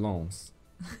 Lance.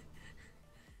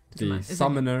 The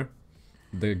summoner.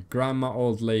 The grandma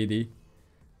old lady,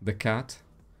 the cat,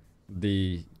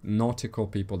 the nautical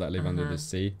people that live under the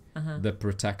sea, the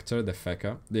protector, the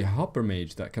Feka, the hopper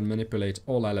mage that can manipulate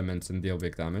all elements and deal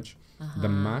big damage, the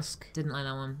mask. Didn't like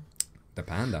that one. The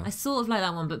panda. I sort of like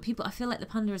that one, but I feel like the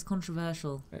panda is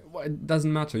controversial. It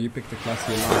doesn't matter. You pick the class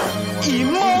you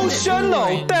like.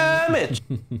 Emotional damage.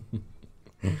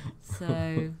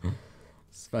 So.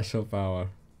 Special power.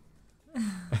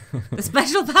 The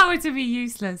special power to be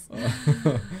useless.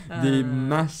 The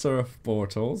master of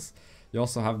portals. You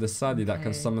also have the Sadi that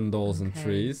can summon dolls and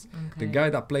trees. The guy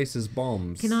that places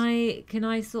bombs. Can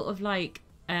I sort of like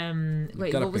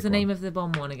wait, what was the name of the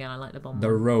bomb one again? I like the bomb one.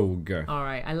 The rogue. All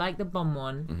right, I like the bomb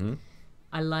one.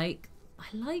 I like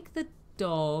the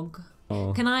dog.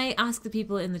 Can I ask the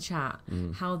people in the chat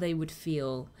how they would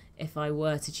feel if I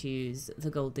were to choose the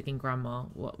gold digging grandma?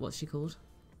 What's she called?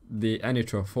 The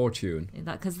Anitra of Fortune.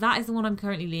 Because that is the one I'm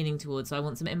currently leaning towards. So I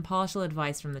want some impartial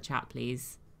advice from the chat,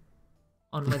 please,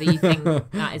 on whether you think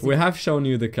that is. We have shown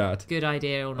you the cat. Good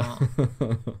idea or not.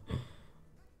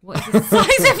 What is the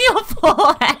size of your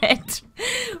forehead?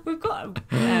 We've got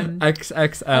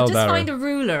XXL. I'll just find a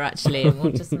ruler actually, and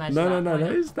we'll just measure. No.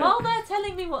 While they're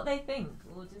telling me what they think,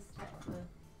 we'll just check the.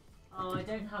 Oh, I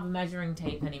don't have measuring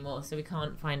tape anymore, so we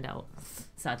can't find out.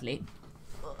 Sadly.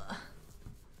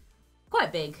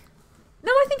 Quite big.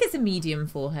 No, I think it's a medium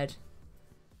forehead.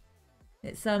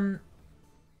 It's a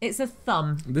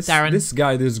thumb. Darren. This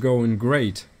guide is going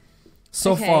great.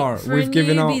 So Okay, far, for a we've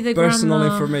given out newbie, the personal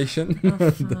grandma- information.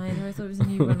 Oh, fine. I thought it was a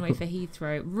new runway for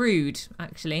Heathrow. Rude,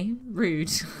 actually.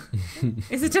 Rude.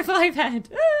 It's a defive head.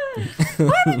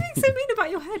 Why are you being so mean about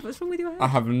your head? What's wrong with your head? I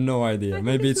have no idea. think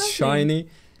Maybe it's it's lovely. shiny.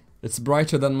 It's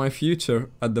brighter than my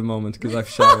future at the moment because I've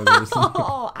showered recently.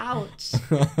 Oh, ouch.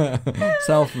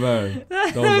 Self-burn.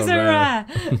 Those are rare.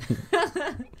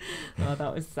 Oh,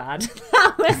 that was sad.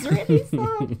 That was really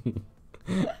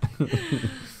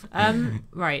sad.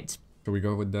 Right. Shall we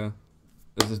go with the...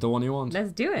 Is this the one you want?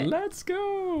 Let's do it. Let's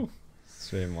go.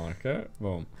 Stream marker.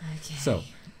 Boom. Okay. So,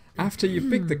 after you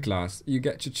pick the class, you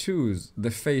get to choose the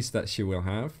face that she will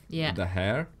have, the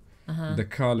hair, the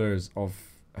colors of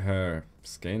her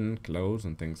skin, clothes,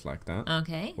 and things like that.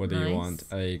 Okay. Whether you want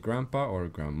a grandpa or a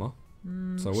grandma.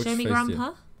 So which show me face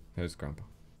grandpa. Here's grandpa.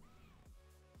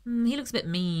 He looks a bit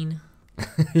mean.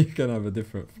 You can have a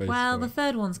different face. Well, for the it.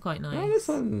 third one's quite nice. Oh, this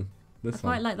one. I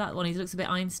quite like that one. He looks a bit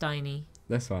Einstein-y.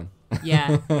 This one.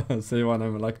 Yeah. So you want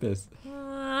him like this?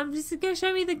 I'm just gonna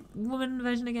show me the woman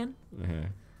version again. Yeah.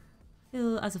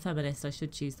 feel as a feminist, I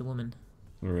should choose the woman.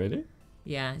 Really?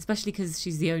 Yeah, especially because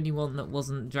she's the only one that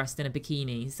wasn't dressed in a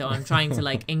bikini. So I'm trying to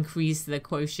like increase the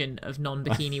quotient of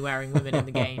non-bikini wearing women in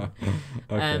the game.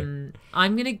 Okay.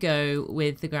 I'm gonna go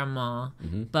with the grandma,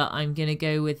 but I'm gonna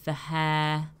go with the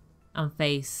hair and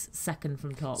face second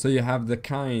from top. So you have the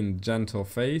kind, gentle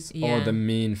face or the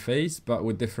mean face, but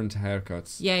with different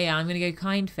haircuts. Yeah, I'm gonna go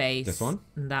kind face. This one?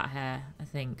 And that hair, I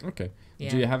think. Okay. Yeah.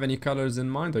 Do you have any colors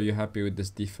in mind? Or are you happy with this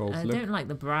default I look? don't like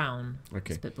the brown.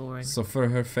 Okay. It's a bit boring. So for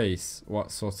her face, what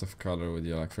sorts of color would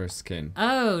you like for her skin?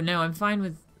 Oh, no, I'm fine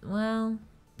with... Well,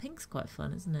 pink's quite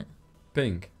fun, isn't it?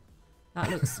 Pink.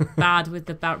 That looks bad with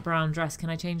the brown dress.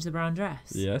 Can I change the brown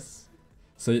dress? Yes.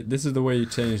 So this is the way you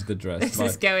change the dress. This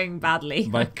is going badly.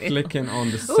 By clicking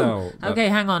on the cell. Okay,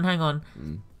 hang on.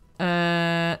 Mm.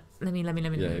 Let me.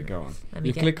 Yeah, go on. Let me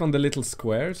You click on the little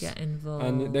squares. Get involved.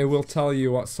 And they will tell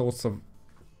you what sorts of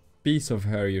piece of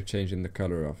hair you're changing the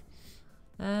color of.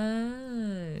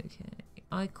 Okay.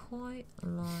 I quite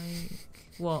like...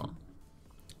 What?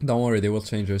 Don't worry, they will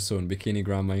change her soon. Bikini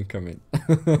grandma incoming.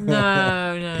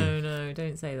 No,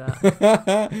 don't say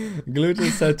that. Gluten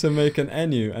said to make an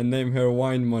Enu and name her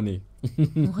Wine Money.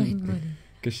 Wine money.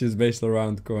 Because she's based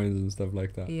around coins and stuff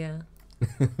like that. Yeah.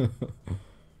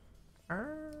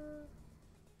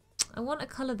 I want a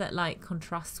colour that like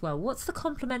contrasts well. What's the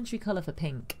complementary colour for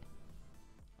pink?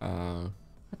 I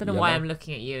don't know why I'm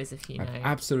looking at you as if you know. I have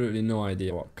absolutely no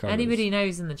idea what colour. Anybody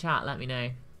knows in the chat, let me know.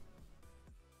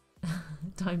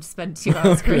 Time to spend 2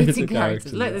 hours creating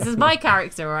characters. Look, this is my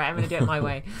character, alright, I'm going to do it my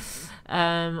way.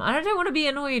 I don't want to be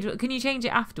annoyed. Can you change it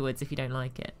afterwards if you don't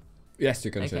like it? Yes,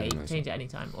 you can okay, change it. Change it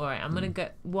anytime. Alright, I'm going to go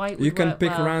white. You can pick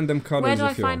random colours. Where do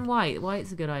I if you find want. white?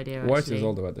 White's a good idea, actually. White is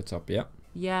all the way at the top, yeah.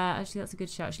 Yeah, actually, that's a good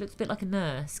shout. She looks a bit like a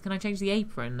nurse. Can I change the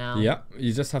apron now? Yeah,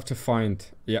 you just have to find...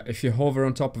 Yeah, if you hover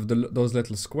on top of those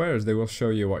little squares, they will show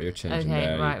you what you're changing. Okay,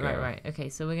 there right. Okay,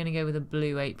 so we're going to go with a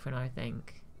blue apron, I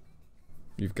think.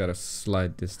 You've got to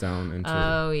slide this down into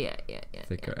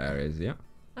thicker areas, yeah.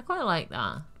 I quite like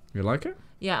that. You like it?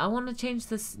 Yeah, I want to change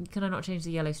this. Can I not change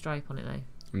the yellow stripe on it, though?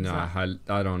 No, I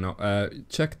don't know.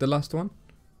 Check the last one.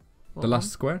 What the one? last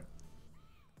square.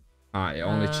 It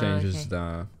only changes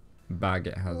the bag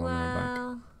it has on the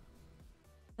back.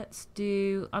 Let's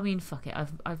do... I mean, fuck it.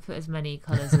 I've put as many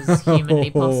colours as humanly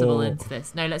possible into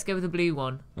this. No, let's go with the blue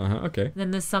one. Okay.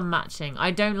 Then there's some matching. I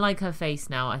don't like her face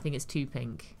now. I think it's too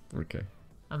pink. Okay.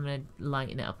 I'm going to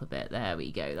lighten it up a bit. There we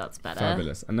go. That's better.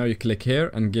 Fabulous. And now you click here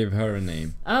and give her a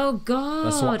name. Oh, God.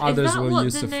 That's what others will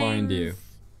use to find you.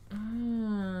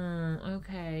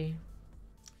 Okay.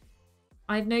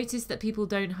 I've noticed that people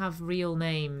don't have real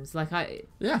names.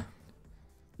 Yeah.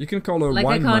 You can call her Wine Wine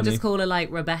Money. I can't Money. just call her,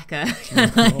 Rebecca.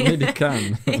 Or maybe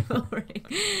can.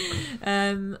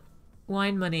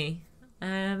 Wine Money.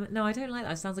 No, I don't like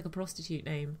that. It sounds like a prostitute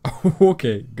name.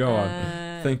 Okay, go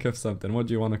on. Think of something. What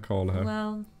do you want to call her?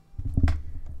 Well,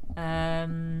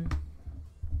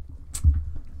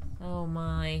 oh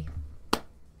my.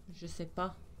 Je sais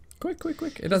pas.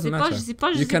 Quick. It doesn't matter. Je sais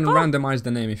pas. You can randomize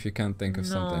the name if you can't think of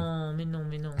something. No,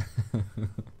 mais non.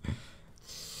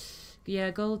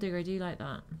 Yeah, Gold Digger, I do like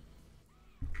that.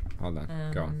 Hold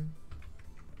on, go on.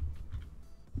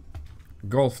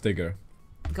 Golf Digger.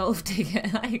 Golf Digger.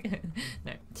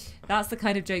 No, that's the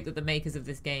kind of joke that the makers of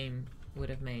this game would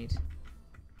have made.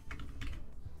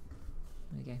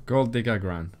 There we go. Gold Digger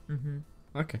Gran. Mm-hmm.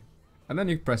 Okay. And then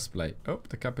you press play. Oh,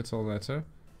 the capital letter.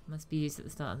 Must be used at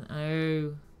the start.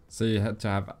 Oh. So you had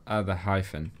to add a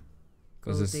hyphen.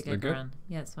 Does Gold this Digger look good? Gran.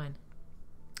 Yeah, it's fine.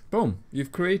 Boom.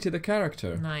 You've created a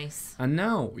character. Nice. And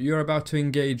now you're about to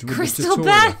engage with Crystal the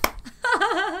tutorial.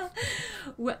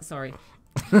 Beth! Sorry.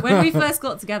 When we first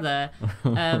got together,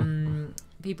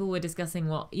 people were discussing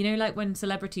what... You know, like when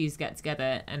celebrities get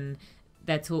together and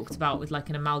they're talked about with like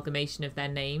an amalgamation of their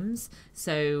names.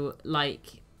 So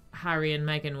like Harry and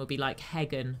Meghan will be like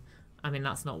Hagen. I mean,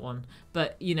 that's not one.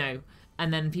 But, you know,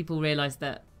 and then people realised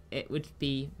that it would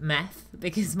be Meth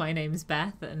because my name's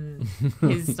Beth and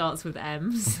his starts with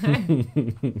M. So.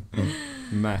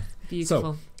 Meth.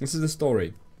 Beautiful. So, this is the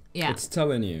story. Yeah. It's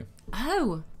telling you.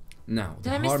 Oh. Now,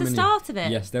 Did I miss the start of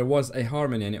it? Yes, there was a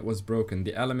harmony and it was broken.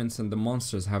 The elements and the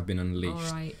monsters have been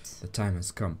unleashed. All right. The time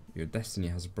has come. Your destiny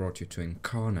has brought you to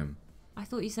Incarnum. I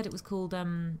thought you said it was called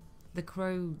the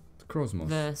Crow Crowsmoth.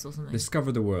 verse or something.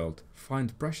 Discover the world.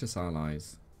 Find precious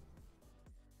allies.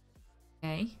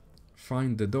 Okay.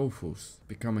 Find the Dofus.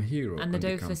 Become a hero. And the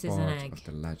become Dofus is an part egg. of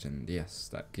the legend. Yes,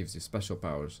 that gives you special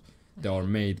powers. They are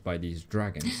made by these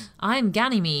dragons. I'm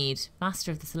Ganymede, master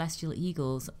of the celestial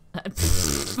eagles.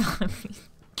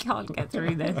 Can't get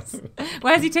through this.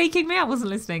 Where's he taking me? I wasn't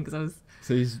listening because I was...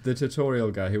 So he's the tutorial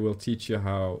guy who will teach you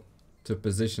how to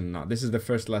position. Now, this is the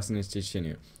first lesson it's teaching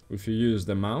you. If you use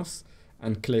the mouse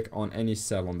and click on any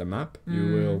cell on the map, you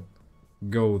will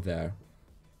go there.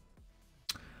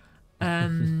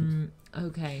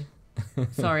 Okay.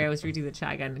 Sorry, I was reading the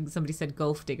chat again. Somebody said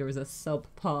Golf Digger is a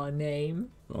subpar name.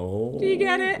 Oh. Do you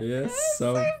get it? Yes.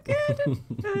 So good.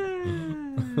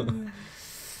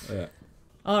 Yeah.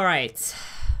 All right.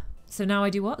 So now I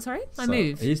do what? Sorry? I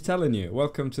move. He's telling you,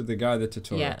 welcome to the guided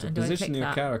tutorial. Yeah, to and do I position click your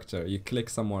that? character, you click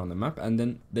somewhere on the map and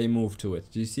then they move to it.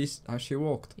 Do you see how she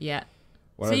walked? Yeah.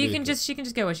 Wherever So you she can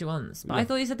just go where she wants. But Yeah. I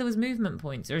thought you said there was movement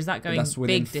points, or is that going That's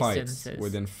within big fights. distances?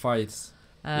 Within fights,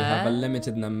 you have a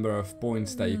limited number of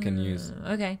points that you can use.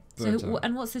 Okay. So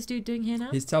and what's this dude doing here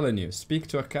now? He's telling you, speak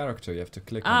to a character. You have to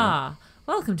click on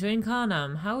Welcome to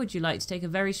Incarnam. How would you like to take a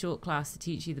very short class to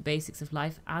teach you the basics of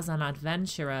life as an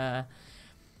adventurer?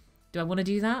 Do I want to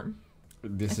do that?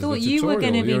 it. This I is thought the you were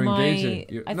tutorial. gonna be You're my-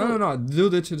 engaging. I No, thought- do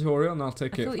the tutorial and I'll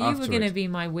take I it thought after you were going to it. be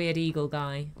my weird eagle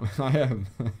guy. I am.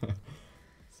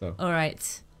 So. All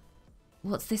right.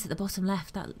 What's this at the bottom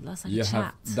left? That's like You a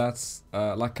chat. have that's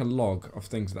like a log of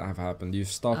things that have happened. You've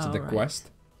started the right. quest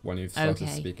when you've started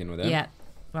Okay. speaking with him. Yeah.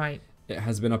 Right. It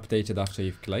has been updated after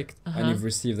you've clicked, and you've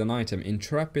received an item,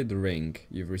 Intrepid Ring.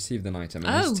 You've received an item,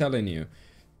 and he's telling you,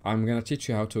 "I'm gonna teach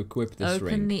you how to equip this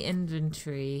ring." Open the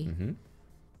inventory.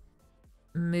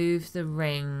 Move the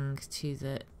ring to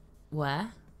the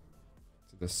where?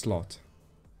 To the slot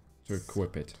to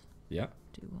equip it. Yeah.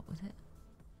 Do what with it?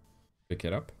 Pick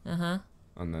it up. Uh-huh.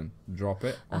 And then drop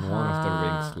it on one of the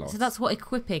ring slots. So that's what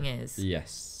equipping is.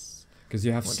 Yes. Because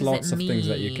you have What does slots it of things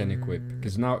that you can equip. mean?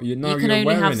 Because now you're You can you're only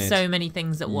wearing have it. so many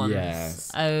things at once.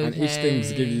 Yes. Okay. And each thing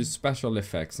gives you special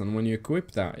effects, and when you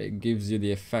equip that, it gives you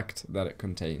the effect that it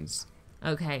contains.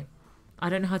 Okay. I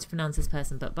don't know how to pronounce this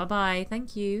person, but bye-bye.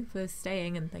 Thank you for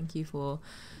staying, and thank you for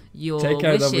your Take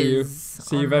care, wishes W.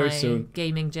 See you on very my soon.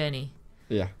 gaming journey.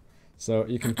 Yeah. So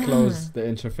you can close the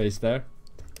interface there.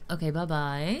 Okay,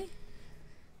 bye-bye.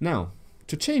 Now,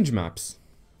 to change maps.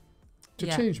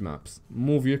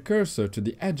 Move your cursor to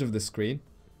the edge of the screen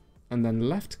and then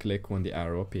left click when the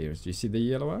arrow appears. Do you see the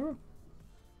yellow arrow?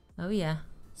 Oh, yeah.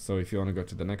 So if you want to go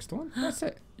to the next one, that's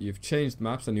it. You've changed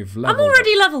maps and you've leveled I'm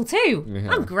already up. level 2.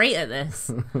 Yeah. I'm great at this.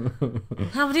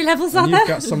 How many levels are And there? you've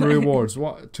got some rewards.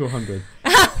 What? 200.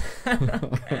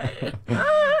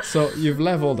 So you've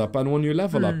leveled up, and when you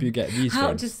level up, you get these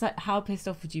ones. How pissed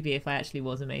off would you be if I actually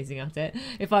was amazing at it?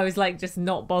 If I was like just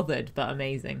not bothered but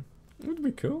amazing? It would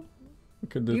be cool. We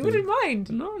could do You things. wouldn't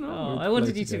mind? No. Oh, we'd I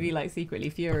wanted play you to together. be like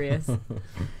secretly furious.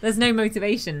 There's no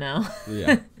motivation now.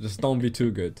 Yeah, just don't be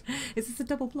too good. Is this a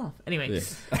double bluff? Anyway.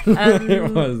 Yeah.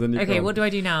 It was, then you Okay, can't. what do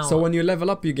I do now? So when you level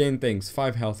up, you gain things.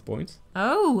 5 health points,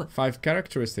 Oh, 5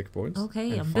 characteristic points.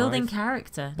 okay. and I'm building 5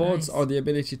 character. Pods Nice. are the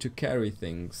ability to carry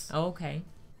things. Oh, okay.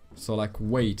 So like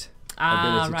weight.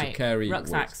 Ah, ability to right. carry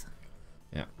Rucksacks.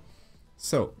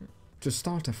 So, to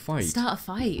start a fight. Start a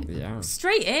fight. Yeah.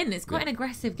 Straight in. It's quite Yeah. an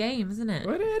aggressive game, isn't it?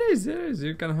 Well, it is.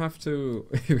 You're gonna have to.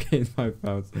 You gain 5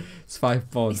 pounds. It's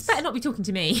 5 pods. You better not be talking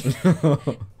to me.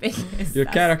 Because Your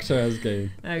that's- character has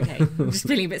gained. Okay, I'm just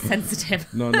feeling a bit sensitive.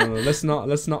 No. Let's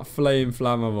not flame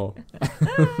flammable.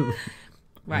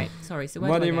 Right, sorry. So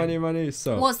where do I go? Money.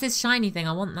 So What's this shiny thing?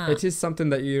 I want that. it is something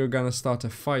that you're gonna start a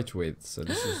fight with. So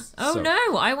this is. Oh so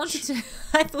no! I wanted to.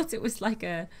 I thought it was like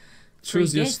a.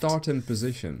 Choose free your gift. starting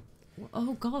position.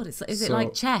 Oh god! Is it So-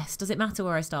 like chess? Does it matter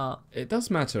where I start? It does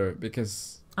matter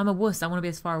because. I'm a wuss. I want to be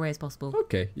as far away as possible.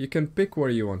 Okay, you can pick where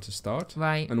you want to start.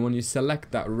 Right. And when you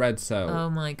select that red cell, Oh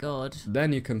my god.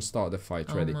 then you can start the fight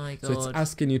Oh ready. my So it's God.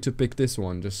 asking you to pick this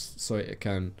one just so it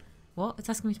can What? It's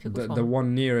asking me to pick which the one.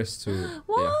 one nearest to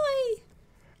Why?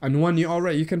 And one you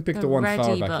can pick The the one far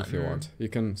ready back if you button. want. You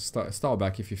can start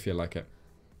back if you feel like it.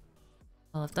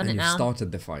 Well, I've done and it you've now.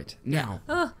 started the fight. Now,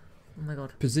 Oh my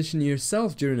god. position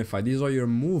yourself during the fight. These are your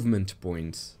movement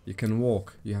points. You can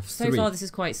walk. You have So 3. far, this is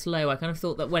quite slow. I kind of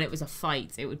thought that when it was a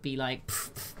fight, it would be like.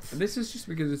 This is just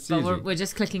because it's But easy. we're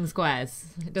just clicking squares.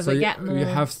 Does So it get more? You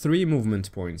have 3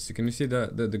 movement points. You can see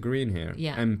the green here.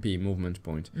 Yeah. MP movement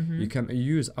point. Mm-hmm. You can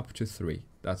use up to 3.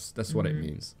 That's what it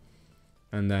means.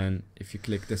 And then if you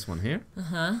click this one here,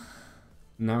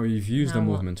 now you've used Now a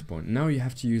what? movement point. Now you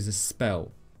have to use a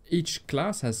spell. Each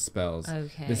class has spells.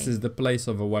 Okay. This is the place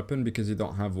of a weapon because you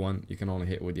don't have one. You can only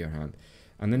hit with your hand.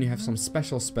 And then you have some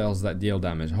special spells that deal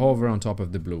damage. Hover on top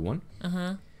of the blue one.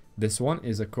 This one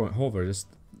is a hover. Just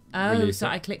release so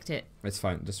it. I clicked it. It's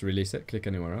fine. Just release it. Click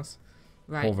anywhere else.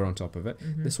 Right. Hover on top of it.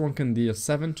 This one can deal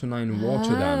 7 to 9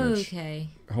 water damage. Okay.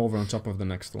 Hover on top of the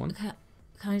next one. Can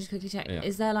I just quickly check? Yeah.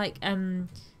 Is there like in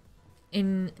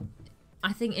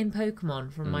I think in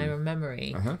Pokemon, from my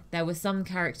memory, there were some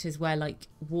characters where like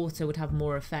water would have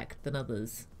more effect than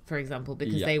others, for example,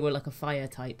 because they were like a fire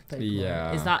type Pokemon.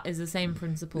 Yeah. Is the same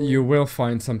principle? You will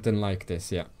find something like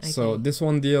this, yeah. Okay. So this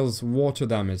one deals water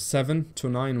damage, 7 to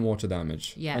 9 water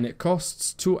damage. Yeah. And it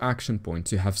costs 2 action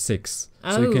points. You have 6.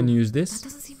 So you can use this that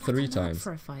doesn't seem 3 like a lot times.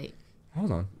 for a fight.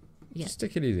 Hold on. Yeah. Just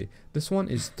take it easy. This one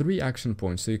is 3 action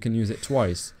points, so you can use it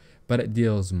twice. But it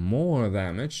deals more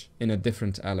damage in a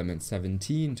different element,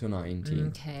 17 to 19.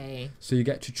 Okay. So you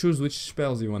get to choose which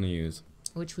spells you want to use.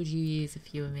 Which would you use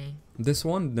if you were me? This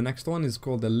one, the next one, is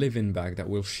called the Living Bag that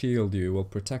will shield you, will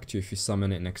protect you if you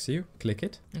summon it next to you. Click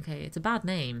it. Okay, it's a bad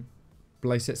name.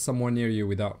 Place it somewhere near you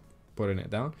without putting it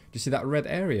down. Do you see that red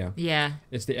area? Yeah.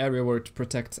 It's the area where it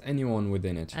protects anyone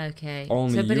within it. Okay.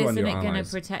 Only but you and isn't your it going to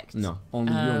allies. protect? No,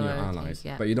 only you and your okay, allies.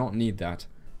 yeah. But you don't need that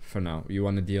for now. You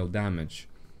want to deal damage.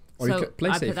 Or So you can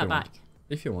place I it put if that you back. want.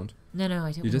 If you want. No, I don't You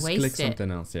want to just waste click it.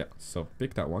 something else, yeah. So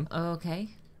pick that one. Okay.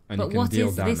 And But you can what deal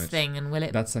is damage. this thing, and will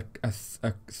it? That's a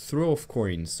throw of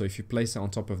coins. So if you place it on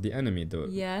top of the enemy, do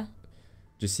Yeah.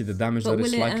 you see the damage But that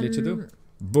it's will it, likely to do?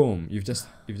 Boom! You've just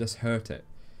hurt it.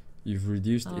 You've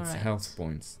reduced its Alright. health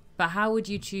points. But how would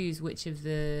you choose which of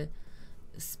the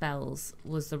spells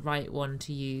was the right one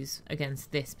to use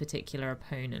against this particular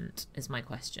opponent? Is my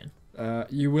question.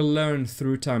 You will learn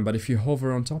through time, but if you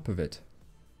hover on top of it,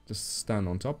 just stand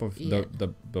on top of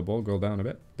the ball, go down a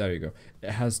bit. There you go.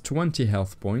 It has 20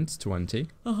 health points, 20.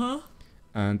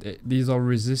 And these are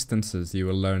resistances you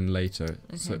will learn later.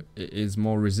 So it is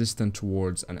more resistant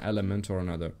towards an element or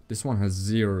another. This one has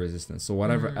 0 resistance. So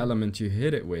whatever element you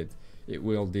hit it with, it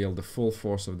will deal the full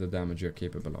force of the damage you're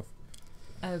capable of.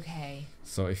 Okay.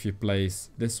 So if you place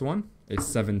this one, it's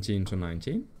 17 to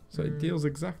 19. So it deals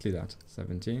exactly that.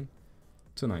 17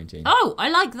 to 19. Oh, I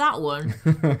like that one.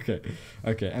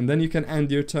 Okay. And then you can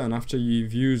end your turn after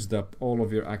you've used up all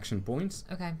of your action points.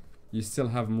 Okay. You still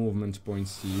have movement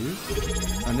points to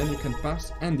use. And then you can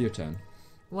pass, end your turn.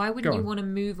 Why wouldn't you want to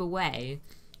move away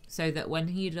so that when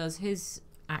he does his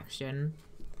action,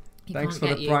 he Thanks can't for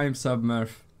get the you? prime sub,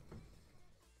 Murph.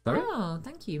 Sorry? Oh,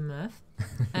 thank you, Murph.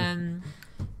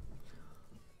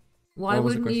 Why What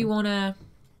was the wouldn't you question? want to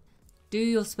do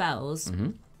your spells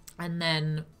and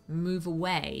then move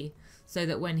away so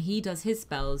that when he does his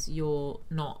spells, you're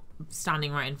not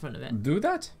standing right in front of it? Do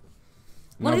that?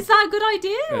 Well, No, is that a good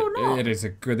idea or not? It is a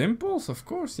good impulse, of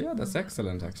course. Yeah, that's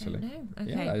excellent, I actually. don't know. Okay.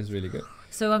 Yeah, that is really good.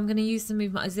 So I'm going to use some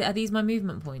movement. Are these my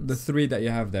movement points? The 3 that you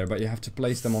have there, but you have to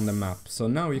place them on the map. So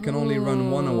now you can only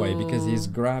run 1 away because he's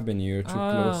grabbing you. You're too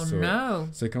close to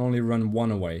it. So you can only run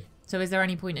 1 away. So is there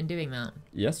any point in doing that?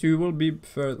 Yes, you will be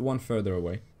 1 further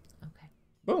away. Okay.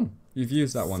 Boom. You've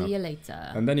used that one See up. you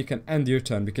later. And then you can end your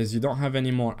turn because you don't have any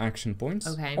more action points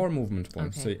or movement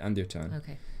points. Okay. So you end your turn.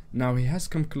 Okay. Now he has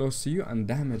come close to you and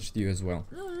damaged you as well.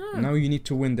 Oh, Now you need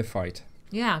to win the fight.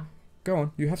 yeah. Go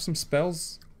on. You have some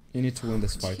spells. You need to win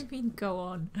this What do fight. you mean go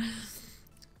on?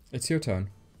 It's your turn.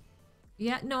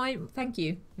 Yeah, no, thank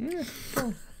you. Yeah.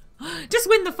 Just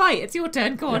win the fight. It's your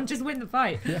turn. Go on, just win the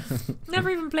fight. Yeah. Never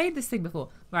even played this thing before.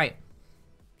 Right.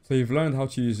 So you've learned how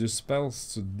to use your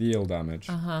spells to deal damage.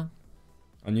 Uh-huh.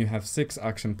 And you have 6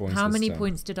 action points. How this many turn.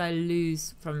 points did I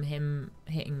lose from him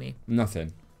hitting me?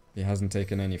 Nothing. He hasn't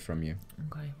taken any from you.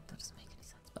 Okay, that doesn't make any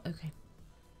sense, but okay.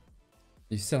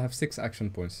 You still have 6 action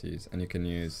points to use, and you can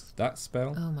use that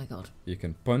spell. Oh my god. You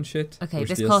can punch it. Okay, which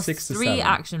this deals costs 6 to 3 7.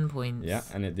 action points. Yeah,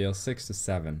 and it deals 6 to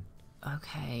 7.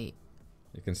 Okay.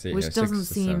 You can see Which here, doesn't 6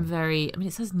 to seem 7. very... I mean,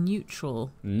 it says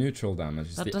neutral. Neutral damage.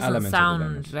 It's That the doesn't element of the sound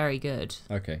damage. very good.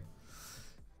 Okay.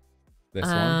 This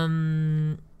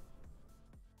one.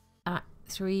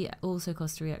 3 also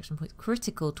costs 3 action points.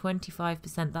 Critical,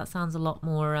 25%. That sounds a lot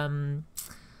more,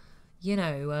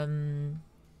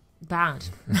 bad,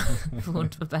 for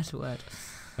want of a better word.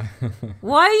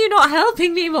 Why are you not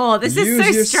helping me more? This Use is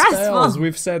so your stressful. Spells.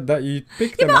 We've said that you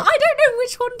pick Yeah, them but up. I don't know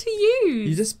which one to use.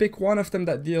 You just pick one of them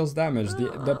that deals damage.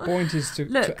 The point is to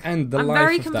end the I'm life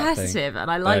very of that thing. competitive and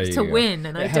I like There to you go. win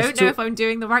and It I has don't know to- if I'm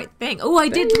doing the right thing. Oh, I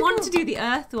There did you want go. to do the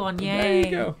earth one. Yay. There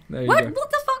you go. There you What go.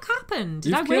 the fuck happened? Did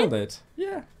You've I killed win? it.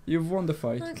 Yeah, you've won the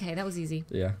fight. Okay, that was easy.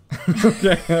 Yeah.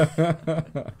 Okay.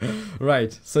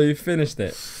 Right. So you finished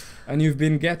it. And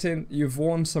you've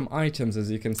won some items,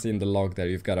 as you can see in the log there.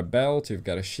 You've got a belt, you've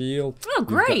got a shield. Oh, You've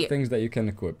great. got things that you can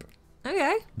equip.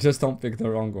 Okay. Just don't pick the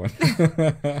wrong one.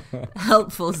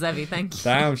 Helpful, Zevi. Thank you.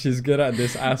 Damn, she's good at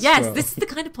this, Astro. Yes, this is the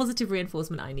kind of positive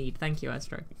reinforcement I need. Thank you,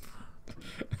 Astro.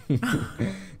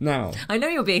 Now, I know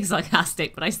you're being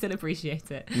sarcastic, but I still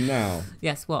appreciate it. now,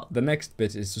 Yes, what? the next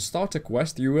bit is to start a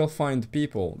quest. You will find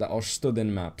people that are stood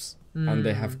in maps. And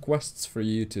they have quests for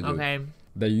you to do. Okay.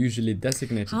 They're usually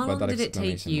designated How by long that did it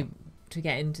take exclamation you mark. to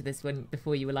get into this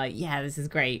before you were like, yeah, this is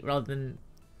great, rather than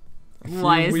few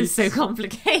why is this so weeks.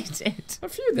 complicated? A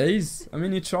few days. I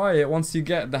mean, you try it once you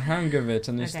get the hang of it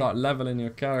and you Okay. start leveling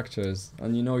your characters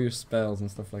and you know your spells and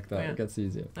stuff like that. Yeah. It gets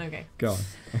easier. Okay. Go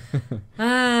on.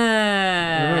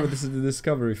 Remember, this is the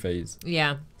discovery phase.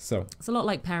 Yeah, So, it's a lot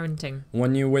like parenting.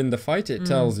 when you win the fight, it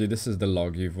tells you this is the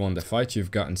log. You've won the fight.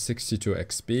 You've gotten 62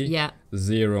 XP, Yeah.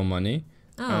 0 money,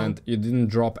 Oh. and you didn't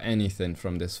drop anything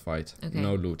from this fight. Okay.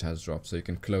 No loot has dropped, so you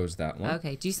can close that one.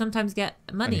 Okay. Do you sometimes get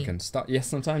And money? you can start. Yes,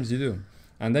 sometimes you do.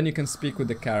 And then you can speak with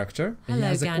the character. He Hello,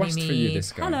 has a quest for you, Ganymede.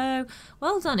 this guy. Hello.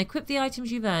 Well done. Equip the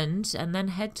items you've earned, and then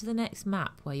head to the next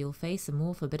map where you'll face a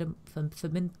more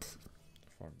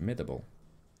Formidable.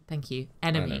 Thank you.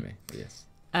 Enemy. Yes.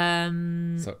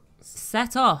 So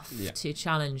set off to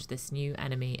challenge this new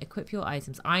enemy. Equip your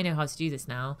items. I know how to do this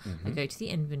now. I go to the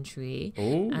inventory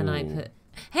and I put.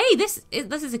 Hey, this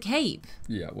is a cape.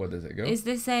 Yeah. What does it go? Is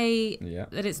this a? Yeah.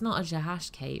 That it's not a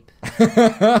Jahash cape.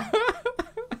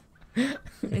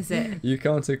 Is it? You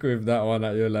can't equip that one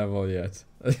at your level yet.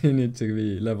 You need to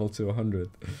be level 200.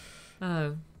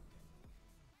 Oh.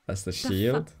 That's the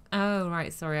shield. Oh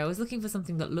right, sorry. I was looking for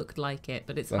something that looked like it,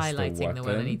 but it's That's the highlighting the one I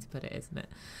weapon. need to put it, isn't it?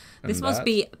 And This must that.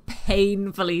 be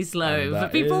painfully slow And for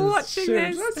that people is watching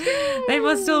shield. this. Let's go. They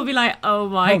must all be like, "Oh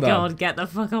my Hold on. god, get the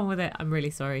fuck on with it." I'm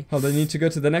really sorry. Oh, they need to go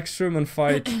to the next room and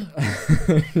fight.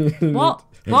 What?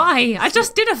 Why? I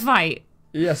just did a fight.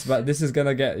 Yes, but this is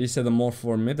gonna get. You said a more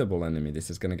formidable enemy. This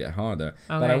is gonna get harder.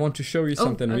 But I Okay. want to show you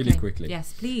something really okay. quickly.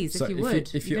 Yes, please, So if you if you-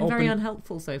 would. if you You've been very open-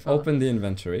 unhelpful so far. Open the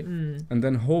inventory and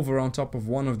then hover on top of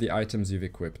one of the items you've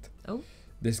equipped. Oh.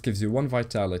 This gives you 1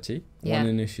 vitality, Yeah. 1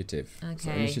 initiative. So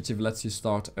Okay. initiative lets you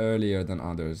start earlier than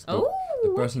others. Oh, The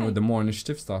person okay. with the more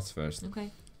initiative starts first.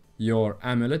 Okay. Your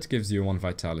amulet gives you 1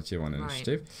 vitality, 1 Right.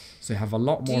 initiative. So you have a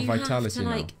lot more vitality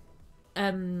now.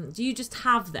 Do you just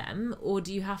have them, or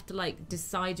do you have to like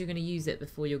decide you're going to use it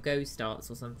before your go starts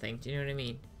or something? Do you know what I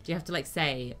mean? Do you have to like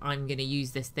say I'm going to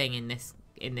use this thing in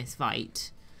this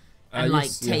fight, and like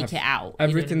yes, you take have it out? You know what I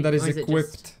Everything mean? that Or is it just-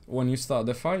 equipped when you start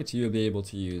the fight, you'll be able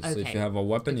to use. So if Okay. you have a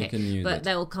weapon, you Okay, can use but it.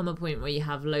 there will come a point where you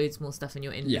have loads more stuff in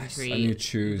your Yes, inventory. and you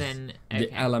choose then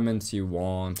the elements you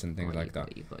want and things like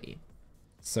that. Got you.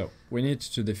 So we need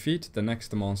to defeat the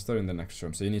next monster in the next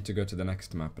room. So you need to go to the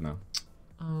next map now,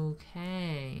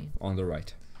 Okay. on the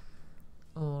right.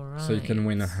 All right. So you can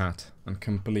win a hat and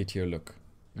complete your look.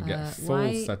 You get a full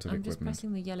why- set of I'm just equipment.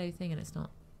 pressing the yellow thing and it's not.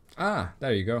 Ah,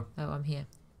 there you go. Oh, I'm here.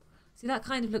 See, that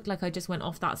kind of looked like I just went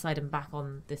off that side and back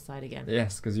on this side again.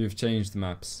 Yes, because you've changed the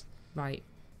maps. Right.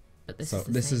 But this So is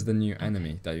the this same. is the new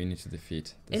enemy that you need to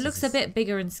defeat. It This looks is- a bit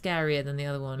bigger and scarier than the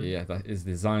other one. Yeah, that is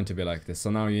designed to be like this. So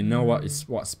now you know what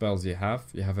spells you have.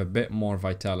 You have a bit more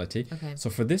vitality. Okay. So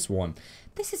for this one,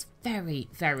 This is very,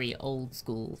 very old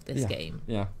school, this game.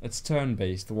 yeah, it's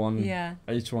turn-based. Yeah.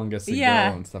 Each one gets a Yeah.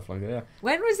 go and stuff like that. Yeah,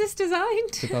 When was this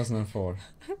designed? 2004.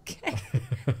 Okay.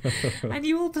 And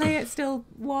you all play it still.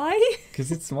 Why? Because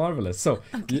it's marvelous. So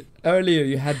earlier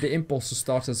you had the impulse to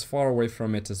start as far away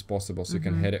from it as possible, so you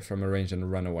can hit it from a range and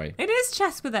run away. It is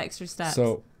chess with extra steps.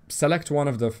 So select one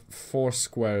of the 4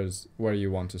 squares where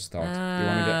you want to start. You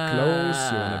want to get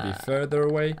close. You want to be further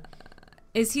away.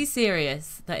 Is he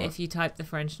serious that if you type the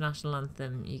French national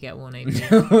anthem, you get 180?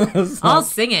 That's I'll not-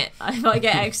 sing it. If I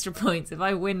get extra points, if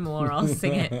I win more, I'll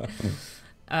sing it.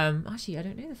 Actually, I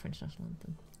don't know the French national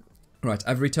anthem. Right,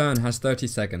 every turn has 30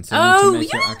 seconds. So you Oh, need to you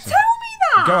make your didn't action. tell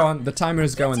me that! Go on, the timer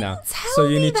is going now. tell So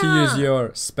you me need to use that.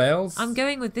 your spells. I'm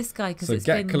going with this guy because So it's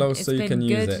get been close it's so you been can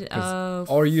use good. it. 'cause-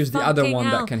 Oh, or use the other fucking one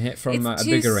hell. that can hit from It's a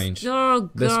too bigger s- range. Oh,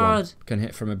 This one God. can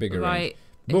hit from a bigger range. Right.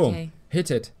 Boom. Okay.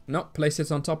 Hit it. No, place it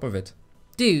on top of it.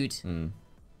 Dude.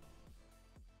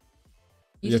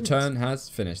 Your turn has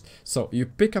finished. So you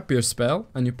pick up your spell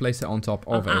and you place it on top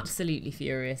of I'm it. absolutely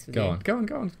furious with Go you. on, go on,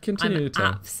 go on. Continue I'm your turn.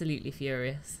 absolutely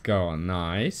furious. Go on,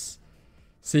 nice.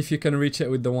 See if you can reach it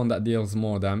with the one that deals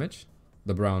more damage.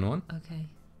 The brown one. Okay.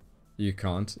 You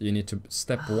can't. You need to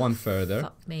step one further.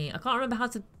 Fuck me. I can't remember how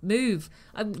to move.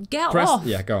 Get Press, off.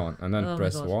 yeah, go on. And then Oh my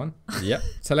press God. 1. Yep.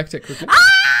 Select it quickly.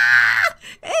 Ah!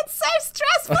 It's so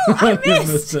stressful. I You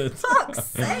missed. missed it. Fuck's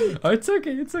sake. Oh, it's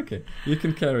okay, it's okay. You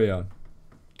can carry on.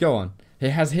 Go on. He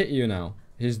has hit you now.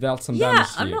 He's dealt some Yeah,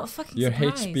 damage to I'm you. not fucking Your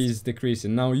surprised. HP is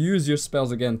decreasing. Now use your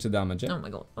spells again to damage it. Oh my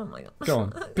god. Oh my god. Go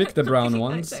on. Pick the brown I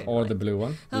ones don't or like- the blue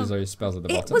one. These Oh. are your spells at the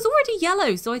It bottom. was already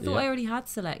yellow, so I thought Yeah. I already had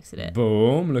selected it.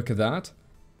 Boom. Look at that.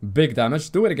 Big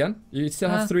damage. Do it again. You still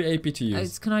have 3 AP to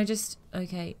use. Can I just...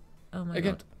 Okay. Oh my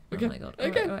Again. god. Okay. Oh my god.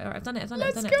 Okay. All right. I've done it.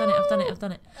 I've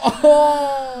done it.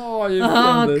 Oh, you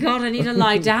Oh god, I need to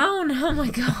lie down. Oh my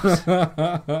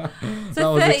god.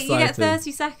 So you get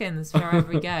 30 seconds for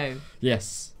every go.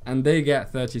 Yes, and they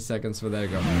get 30 seconds for their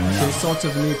go. So you sort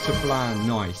of need to plan.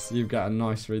 Nice, you've got a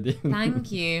nice redeem.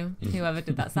 Thank you, whoever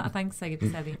did that. Thanks,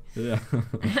 Sebi.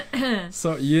 Yeah.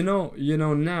 So you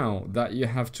know now that you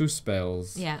have 2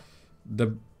 spells. Yeah.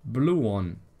 The blue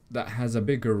one that has a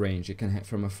bigger range, it can hit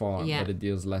from afar, Yeah. but it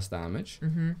deals less damage.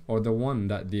 Or the one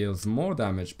that deals more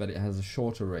damage, but it has a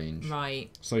shorter range. Right.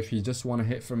 So if you just want to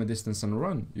hit from a distance and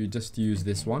run, you just use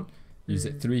this one. Use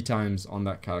it 3 times on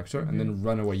that character, and then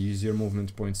run away. Use your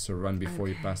movement points to run before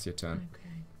you pass your turn.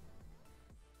 Okay.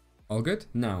 All good?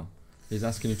 Now, he's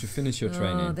asking you to finish your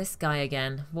training. Oh, this guy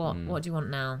again. What do you want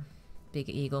now? Big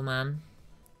eagle man.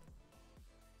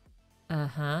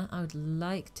 I would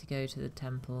like to go to the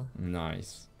temple.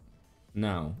 Nice.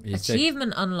 Now, he's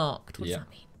Achievement unlocked. What does that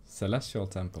mean? Celestial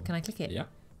Temple. Can I click it? Yeah.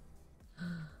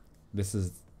 This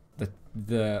is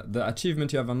the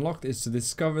achievement you have unlocked is to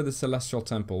discover the Celestial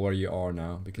Temple where you are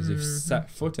now, because you've set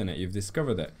foot in it, you've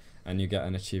discovered it, and you get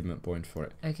an achievement point for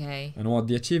it. Okay. And what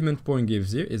the achievement point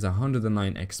gives you is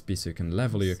 109 XP, so you can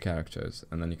level your characters,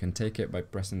 and then you can take it by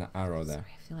pressing the arrow there.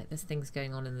 Sorry, I feel like there's things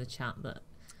going on in the chat that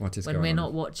What is when going we're on?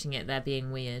 not watching it, they're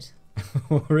being weird.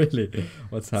 Oh, really?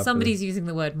 What's happening? Somebody's using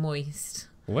the word moist,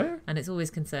 Where? and it's always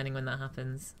concerning when that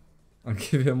happens. I'll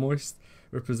give you a moist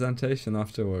representation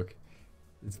after work.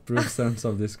 It's proof sense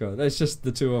of Discord. It's just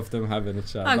the 2 of them having a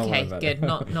chat. Don't worry Okay, about good.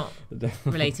 it. Not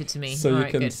related to me. So All you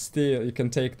right, can good. steal. You can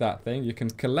take that thing. You can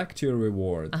collect your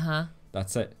reward.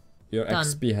 That's it. Your Done.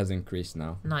 XP has increased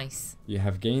now. Nice. You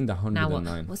have gained Now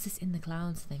 109. what? What's this in the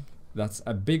clouds thing? That's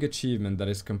a big achievement that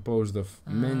is composed of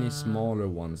many smaller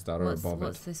ones that are above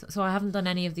What's it. this? So I haven't done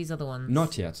any of these other ones.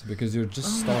 Not yet, because you're just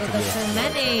Oh, starting. there's so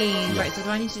many. Yeah. Right. So do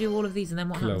I need to do all of these, and then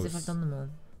what happens if Close. I've done them all?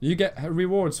 You get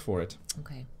rewards for it.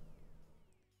 Okay.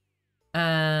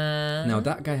 Now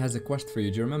that guy has a quest for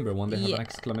you. Do you remember when they have Yeah. an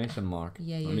exclamation mark?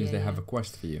 Yeah, That yeah, means yeah, they have yeah. a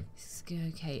quest for you.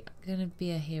 Okay, I'm gonna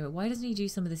be a hero. Why doesn't he do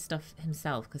some of this stuff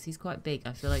himself? Because he's quite big.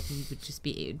 I feel like he would just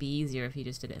be. It would be easier if he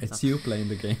just did it himself. It's you playing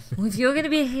the game. Well, if you're gonna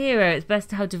be a hero, it's best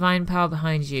to have divine power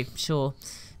behind you. Sure.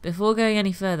 Before going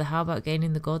any further, how about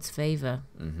gaining the god's favor?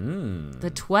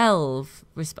 The 12.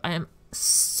 I am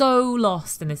so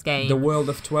lost in this game. The world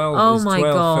of 12 Oh is my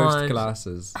 12 God. first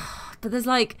classes. But there's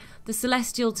like the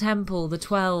celestial temple, the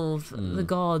 12, the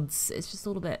gods. It's just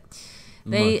all a bit.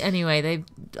 They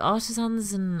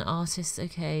artisans and artists.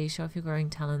 Okay, show off your growing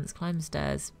talents. Climb the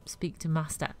stairs. Speak to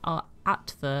Master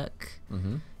Atverk.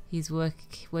 He's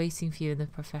waiting for you in the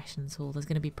professions hall. There's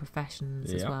going to be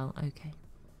professions as well. Okay.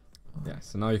 Yeah,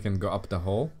 so now you can go up the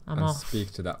hall I'm and off.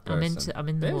 speak to that person. I'm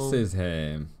in the hall. This is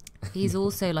him. He's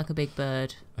also like a big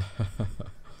bird.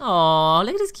 Oh,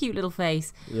 look at his cute little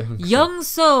face. Young Young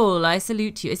soul, I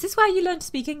salute you. Is this where you learned to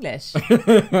speak English?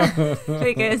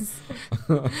 Because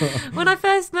when I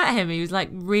first met him, he was like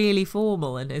really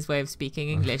formal in his way of speaking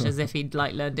English, as if he'd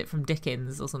like learned it from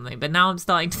Dickens or something. But now I'm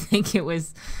starting to think it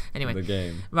was... Anyway. The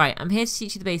game. Right, I'm here to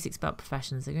teach you the basics about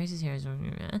professions. The greatest heroes...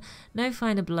 No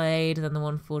finer blade than the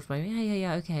one forged by...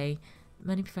 Yeah, okay.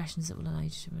 Many professions that will allow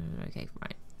you to... Okay,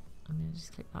 right. I'm going to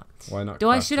just click that. Why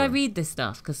not? Should I read this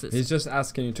stuff? Because He's just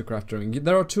asking you to craft drawing.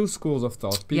 There are 2 schools of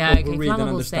thought. People Yeah, okay, who read and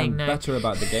Flammable's saying understand no. better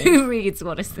about the game. Who reads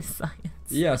What Is This Science?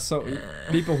 Yeah, so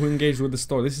people who engage with the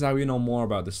story. This is how you know more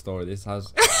about the story. This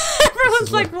has...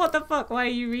 Everyone's like, what the fuck? Why are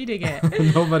you reading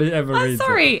it? Nobody ever I'm reads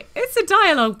sorry, it's a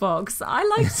dialogue box. I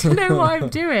like to know what I'm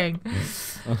doing.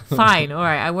 Fine, all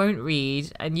right, I won't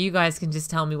read, and you guys can just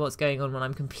tell me what's going on when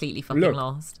I'm completely fucking Look,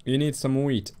 lost. You need some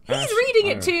wheat. He's reading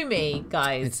it to me,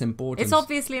 guys. It's important. It's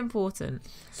obviously important.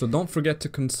 So don't forget to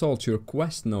consult your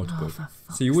quest notebook. for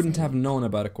fuck's So you wouldn't sake. have known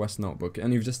about a quest notebook,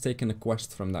 and you've just taken a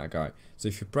quest from that guy. So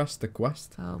if you press the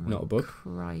quest Oh my notebook,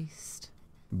 Christ.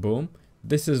 boom.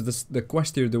 This is the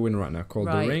quest you're doing right now, called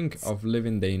Right. the Ring of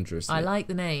Living Dangerously. I like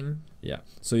the name. Yeah.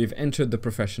 So you've entered the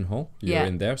profession hall. You're Yeah.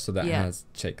 in there, so that Yeah. has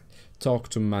checked. Talk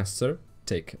to master.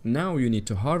 Take. Now you need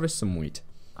to harvest some wheat,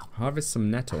 harvest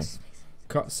some nettle,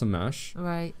 cut some ash,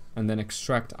 Right. and then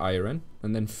extract iron,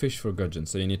 and then fish for gudgeon.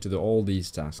 So you need to do all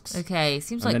these tasks. Okay,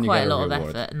 seems And like then you quite get a lot of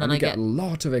reward. effort, and then I you get a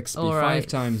lot of XP, All 5 right.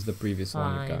 times the previous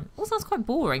one you got. fine. All sounds quite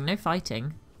boring. No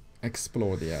fighting.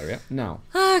 Explore the area. Now,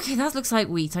 Okay, that looks like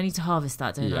wheat. I need to harvest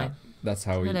that, don't I? that's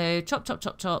how we... Hello, chop, chop,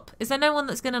 chop, chop. Is there no one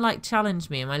that's going to like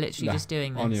challenge me? Am I literally just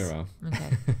doing this? On your own.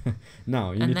 Okay.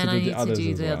 Now, you And need then to I do need the others to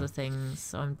do as the well. other things.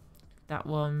 So that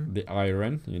one. The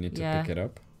iron, you need to Yeah. pick it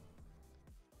up.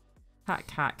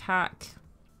 Hack, hack, hack.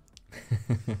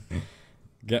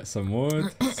 Get some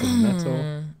wood, some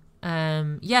metal.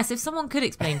 Yes, if someone could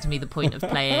explain to me the point of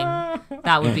playing,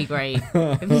 that would be great.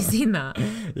 Have you seen that?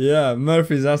 Yeah,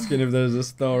 Murphy's asking if there's a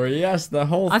story. Yes, the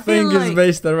whole I thing feel is like-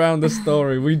 based around the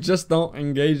story. We just don't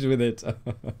engage with it.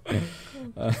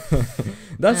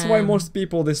 That's why most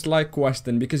people dislike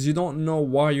questing, because you don't know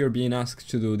why you're being asked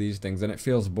to do these things and it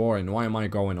feels boring. Why am I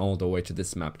going all the way to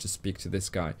this map to speak to this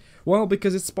guy? Well,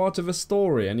 because it's part of a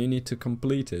story and you need to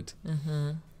complete it.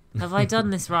 Have I done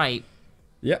this right?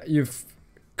 Yeah, you've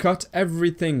cut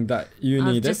everything that you I've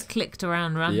needed. just clicked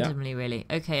around randomly, really.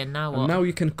 Okay, and now what? And now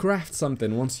you can craft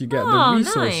something. Once you get Oh, the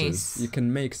resources, nice. you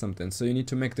can make something. So you need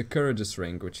to make the courageous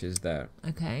ring, which is there.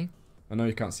 Okay. I know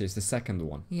you can't see, it's the second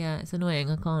one. Yeah, it's annoying.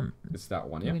 I can't It's that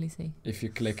one, yeah. really see. If you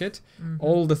click it,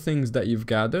 all the things that you've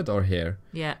gathered are here.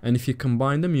 Yeah. And if you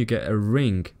combine them, you get a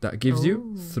ring that gives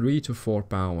you Ooh. 3 to 4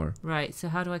 power. Right, so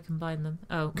how do I combine them?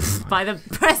 Oh, by the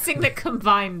pressing the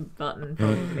combine button,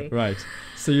 probably. Right.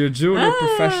 So your jeweler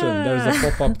profession, there's a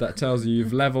pop-up that tells you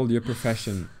you've leveled your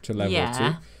profession to level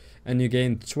 2. And you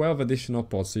gain 12 additional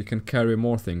pods, so you can carry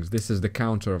more things. This is the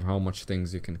counter of how much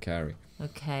things you can carry.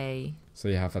 Okay. So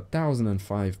you have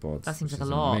 1,005 pods. That seems which like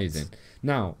a is lot. amazing.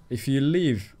 Now, if you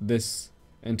leave this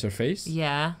interface,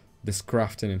 Yeah. this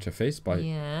crafting interface, by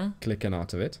Yeah. clicking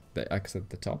out of it, the X at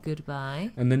the top,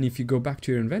 Goodbye. and then if you go back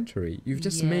to your inventory, you've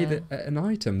just made Yeah. an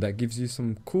item that gives you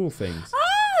some cool things. Oh.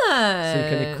 So you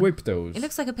can equip those. It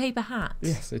looks like a paper hat.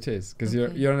 Yes, it is, because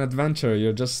Okay. you're an adventurer.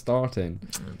 You're just starting.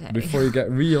 Okay. Before you get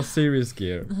real serious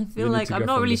gear. I you feel need like to I'm go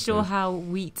not from really this sure stage. how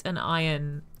wheat and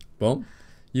iron Well,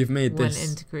 you've made went this.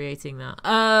 into creating that.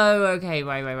 Oh, okay,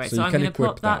 right. So you I'm can going to equip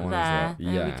pop that one there. as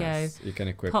well. There we Yes, go. you can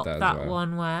equip Pop that, that as well.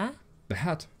 one where? The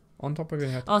hat on top of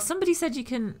your head. Oh, somebody said you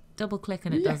can double click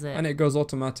and it does it. And it goes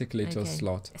automatically to a Okay.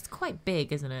 slot. It's quite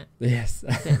big, isn't it? Yes.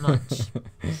 A bit much.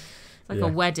 It's like Yeah.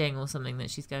 a wedding or something that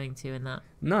she's going to in that.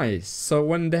 Nice. So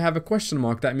when they have a question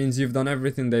mark, that means you've done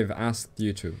everything they've asked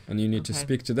you to, and you need to Okay.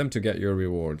 speak to them to get your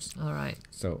rewards. All right.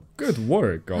 So good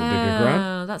work, Gold Digger Grant.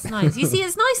 Oh, that's nice. You see,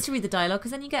 it's nice to read the dialogue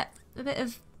because then you get a bit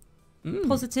of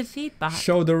positive feedback.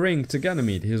 Show the ring to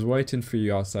Ganymede. He's waiting for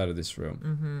you outside of this room.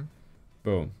 Mm-hmm.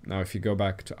 Boom. Now if you go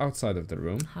back to outside of the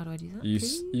room, How do I do that?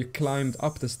 you climbed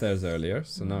up the stairs earlier,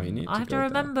 so now you need to I have go to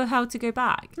remember how to go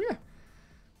back. Yeah.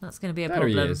 That's going to be a There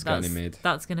he problem. is, Ganymede.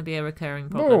 That's going to be a recurring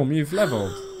down. problem. Boom, you've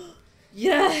leveled.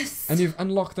 Yes! And you've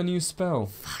unlocked a new spell.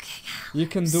 Fucking hell. You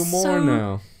can do more So-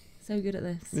 now. So good at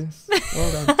this. Yes.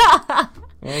 Well done.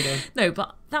 Well done. No,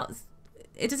 but that's...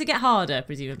 Does it get harder,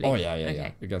 presumably? Oh yeah.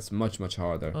 Okay. It gets much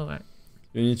harder. All right.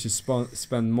 You need to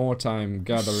spend more time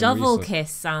gathering Shovel resources.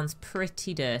 kiss sounds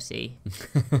pretty dirty.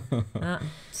 That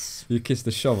You kiss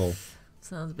the shovel.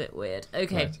 sounds a bit weird.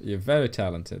 Okay. Right. You're very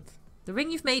talented. The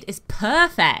ring you've made is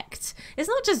perfect. It's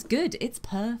not just good, it's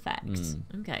perfect.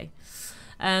 Okay.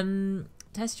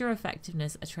 Test your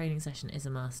effectiveness. A training session is a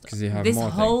must. 'Cause you have this more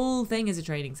thing. whole thing is a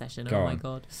training session. Go Oh my on.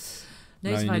 god. Now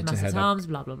you Notified need to Master head up. Arms,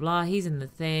 blah blah blah. He's in the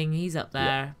thing. He's up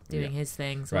there doing his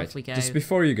thing. So Right. off we go. Just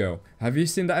before you go, have you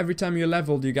seen that every time you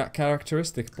leveled, you got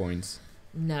characteristic points?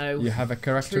 No. You have a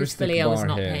characteristic Truthfully, I bar was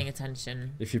not here. paying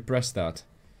attention. If you press that,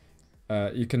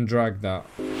 you can drag that.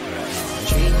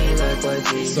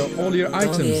 So all your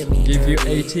items give you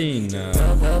 18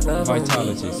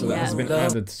 vitality. So that has been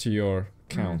added to your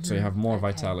count. So you have more Okay.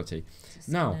 vitality. Just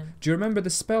Now, gonna- do you remember the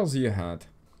spells you had?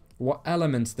 What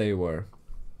elements they were?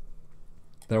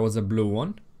 There was a blue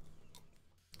one.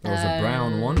 There was a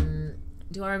brown one.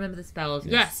 Do I remember the spells?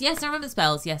 Yes. Yes, I remember the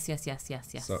spells. Yes.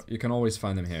 So you can always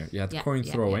find them here. You had Yeah, coin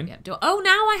yeah, throwing. yeah, yeah. Oh,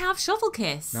 now I have shovel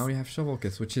kiss. Now you have shovel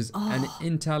kiss, which is an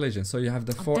intelligence. So you have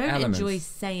the I 4 don't elements. enjoy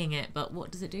saying it, but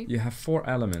what does it do? You have 4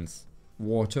 elements: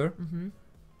 water,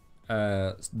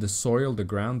 the soil, the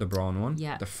ground, the brown one,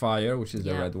 Yeah. the fire, which is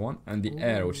the Yeah. red one, and the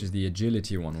air, which is the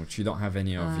agility one, which you don't have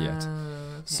any of yet.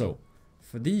 So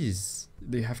for these,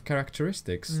 they have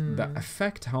characteristics that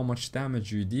affect how much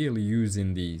damage you deal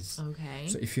using these. Okay.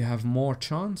 So if you have more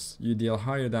chance, you deal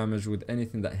higher damage with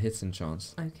anything that hits in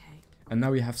chance. Okay. And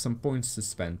now you have some points to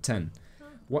spend, 10.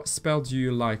 What spell do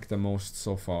you like the most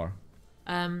so far?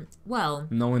 Well,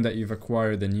 Knowing that you've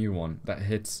acquired a new one that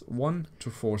hits 1 to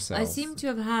 4 cells. I seem to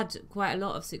have had quite a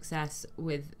lot of success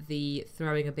with the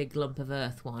throwing a big lump of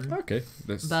earth one. Okay.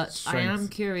 That's But I am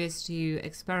strength. curious to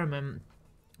experiment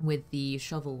with the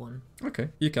shovel one. Okay,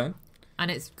 you can.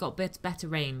 And it's got better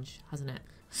range, hasn't it?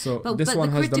 So But this the one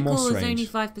has the critical most is only range.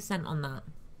 5% on that.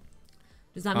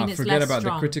 Does that mean it's Forget less about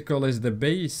strong? the critical is the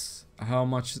base. How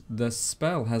much the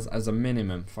spell has as a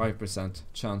minimum 5%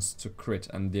 chance to crit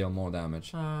and deal more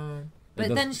damage. But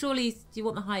does- then surely do you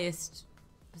want the highest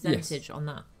percentage on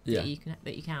that Yeah.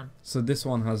 that you can? So this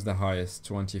one has the highest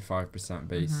 25%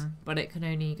 base. But it can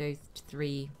only go to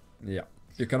 3. Yeah.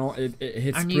 You can it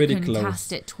hits and pretty you can close.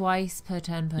 cast it twice per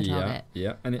turn per target.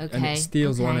 Yeah, and it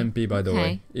steals 1 MP by the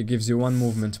way. It gives you 1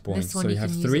 movement point, This one so you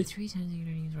have can 3. use it 3 times. You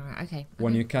don't use it. Okay.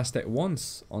 When you cast it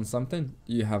once on something,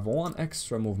 you have 1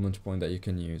 extra movement point that you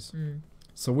can use.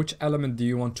 So which element do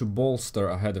you want to bolster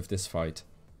ahead of this fight?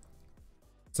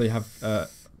 So you have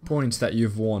points that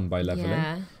you've won by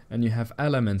leveling, and you have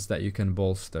elements that you can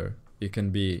bolster. You can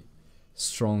be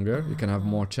stronger, you can have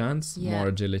more chance, more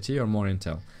agility, or more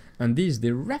intel. And these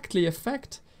directly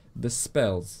affect the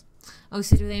spells. Oh,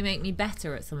 so do they make me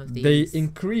better at some of these? They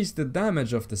increase the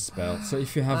damage of the spell. So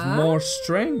if you have more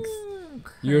strength,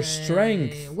 your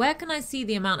strength... Where can I see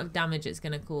the amount of damage it's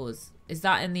going to cause? Is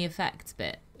that in the effects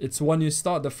bit? It's when you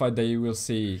start the fight that you will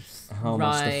see how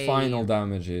much the final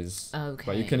damage is. Okay.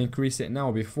 But you can increase it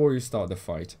now before you start the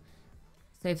fight.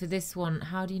 So for this one,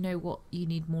 how do you know what you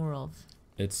need more of?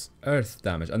 It's earth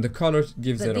damage, and the color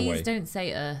gives it away. But these don't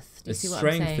say earth. Do you see what I'm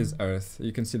strength saying? is earth.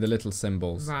 You can see the little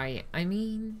symbols. Right. I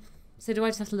mean, so do I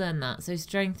just have to learn that? So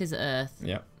strength is earth.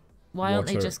 Yeah. Why aren't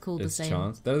they just called the same?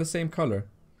 Chance. They're the same color.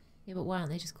 Yeah, but why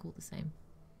aren't they just called the same?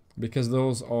 Because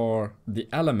those are the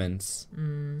elements,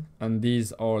 and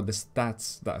these are the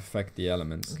stats that affect the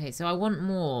elements. Okay, so I want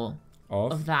more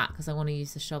of that because I want to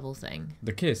use the shovel thing.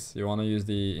 The kiss. You want to use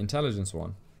the intelligence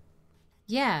one.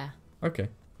 Yeah. Okay.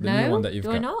 The new one that you've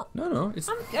got. Do I not? No. I just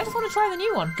want to try the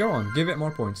new one. Go on, give it more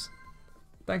points.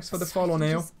 Thanks for the follow,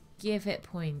 Neo. Give it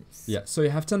points. Yeah, so you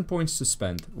have 10 points to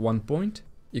spend. 1 point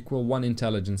equal 1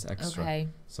 intelligence extra. Okay.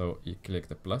 So you click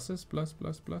the pluses, plus.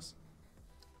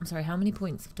 I'm sorry, how many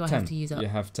points do I 10. have to use up? You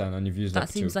have 10 and you've used up 2.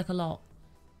 That seems like a lot.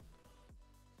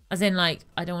 As in, like,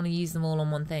 I don't want to use them all on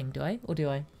one thing, do I? Or do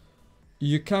I?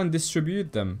 You can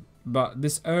distribute them. But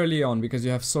this early on, because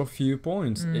you have so few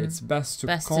points, it's best to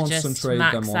concentrate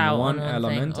them on one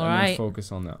element and then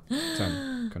focus on that.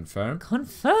 10. Confirm.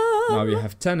 Confirm. Now you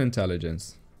have 10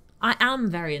 intelligence. I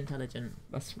am very intelligent.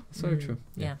 That's so true.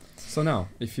 Yeah. So now,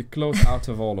 if you close out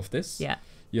of all of this,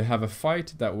 you have a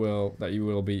fight that you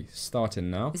will be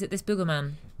starting now. Is it this booger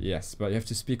man? Yes, but you have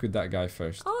to speak with that guy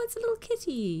first. Oh, it's a little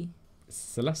kitty.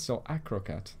 Celestial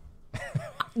Acrocat.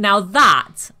 Now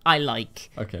that I like.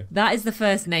 Okay. That is the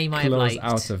first name I have liked.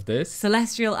 Close out of this.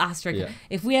 Celestial Astrocat. Yeah.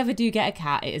 If we ever do get a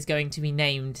cat, it is going to be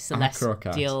named Celestial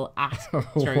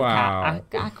Astrocat. Wow.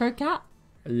 Acrocat?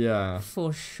 Yeah.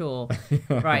 For sure.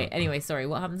 Right. Anyway, sorry.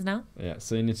 What happens now? Yeah.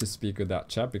 So you need to speak with that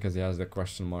chap because he has the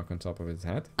question mark on top of his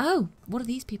head. Oh, what are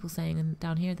these people saying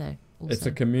down here though? Also? It's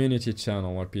a community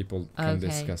channel where people can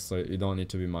discuss, so you don't need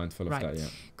to be mindful of that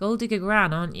yet. Gold Digger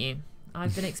Gran, aren't you?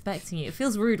 I've been expecting you. It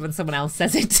feels rude when someone else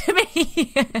says it to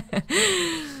me.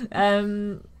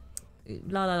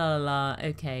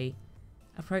 Okay.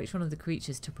 Approach one of the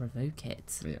creatures to provoke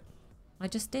it. Yeah. I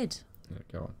just did. Yeah,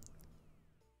 go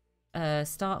on.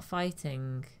 Start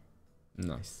fighting.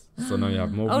 Nice. So now you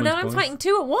have movement. Oh, now I'm fighting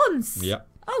 2 at once. Yeah.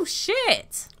 Oh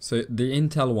shit! So the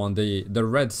intel one, the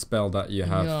red spell that you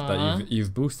have that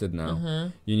you've boosted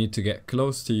now, you need to get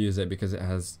close to use it because it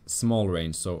has small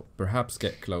range. So perhaps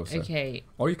get closer. Okay.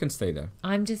 Or you can stay there.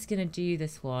 I'm just gonna do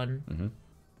this one.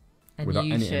 And without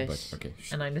you any shush. input. Okay.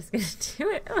 And I'm just gonna do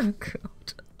it. Oh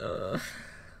god.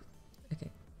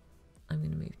 Okay. I'm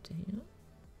gonna move to here,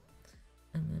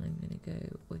 and then I'm gonna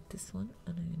go with this one,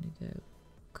 and I'm gonna go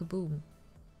kaboom.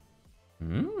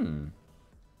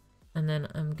 And then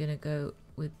I'm gonna go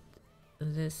with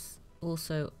this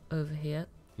also over here.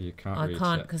 You can't. I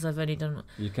can't because I've only done.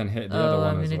 You can hit the other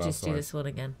one I'm as gonna well. just do this one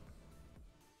again.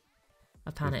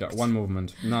 I panicked. You've got 1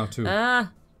 movement now. 2.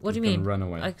 What do you mean? Run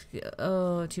away.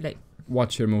 Too late.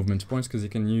 Watch your movement points because you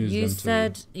can use them. You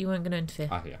said you weren't gonna interfere.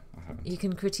 Yeah, I haven't. You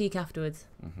can critique afterwards.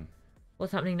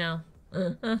 What's happening now?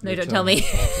 No, don't tell me.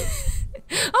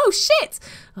 Oh shit!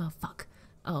 Oh fuck!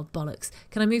 Oh bollocks!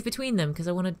 Can I move between them? Because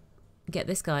I want to get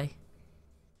this guy.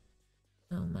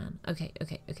 Oh man. Okay.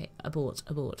 Abort.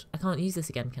 I can't use this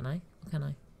again, can I? Or can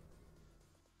I?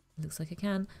 Looks like I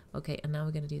can. Okay, and now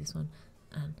we're going to do this one.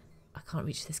 And I can't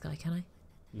reach this guy, can I?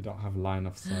 You don't have line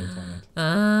of sight on it.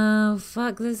 Oh,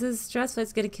 fuck. This is stressful.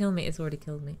 It's going to kill me. It's already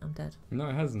killed me. I'm dead. No,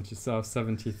 it hasn't. You still have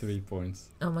 73 points.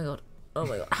 Oh my god.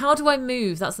 How do I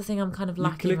move? That's the thing I'm kind of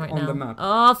lacking right now. You click on the map.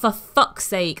 Oh, for fuck's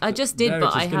sake. I just did,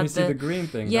 but I had the green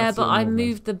thing. Yeah, that's but I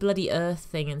moved the bloody earth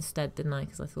thing instead, didn't I?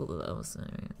 Because I thought that was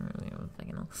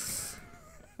fucking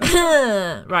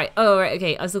hell. Right. Oh, right.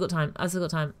 Okay. I've still got time.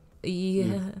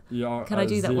 Yeah. Can I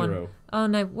do that 0. one? Oh,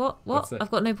 no. What?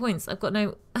 I've got no points. I've got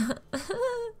no...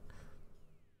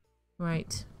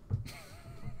 Right.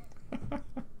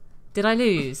 Did I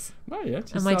lose? Not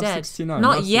yet. Am I dead? 69.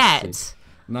 Not yet.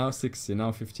 Now 60,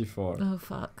 now 54. Oh,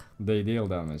 fuck. They deal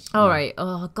damage. All right.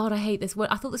 Oh, God, I hate this.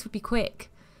 I thought this would be quick.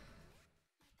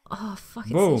 Oh, fuck,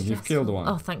 it's Boom, so you've killed stressful. one.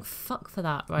 Oh, thank fuck for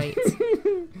that, right.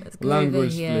 Let's go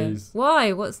Language, over here. please.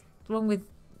 Why? What's wrong with...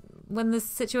 When the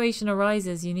situation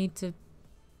arises, you need to...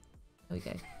 There we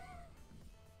go.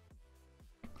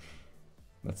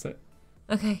 That's it.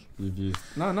 Okay. You've used...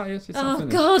 No, not yet. It's not Oh,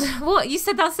 finished. God. What? You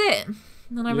said that's it?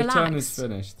 And then I Your relaxed. turn is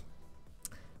finished.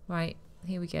 Right,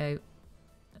 here we go.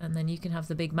 And then you can have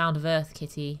the big mound of earth,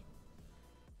 Kitty.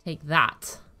 Take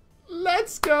that.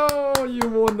 Let's go! You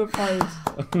won the fight.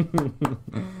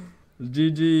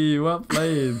 GG, well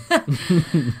played.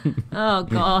 Oh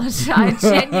God, I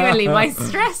genuinely, my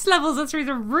stress levels are through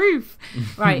the roof.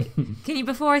 Right, can you,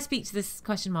 before I speak to this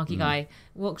question marky guy,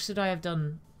 what should I have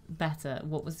done better?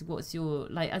 What's your,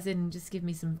 like, as in, just give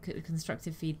me some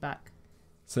constructive feedback.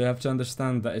 So you have to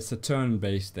understand that it's a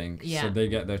turn-based thing. Yeah. So they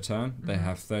get their turn, they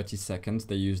have 30 seconds,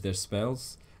 they use their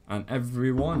spells, and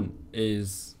everyone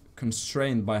is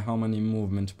constrained by how many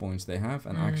movement points they have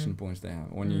and action points they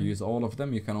have. When you use all of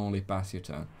them, you can only pass your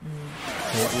turn.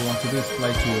 So what you want to do is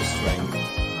play to your strength.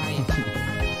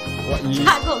 Right. What you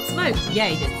Cat got smoked. Yeah,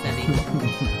 he did,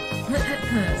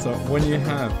 Sally. So when you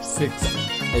have 6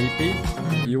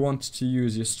 AP, you want to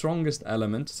use your strongest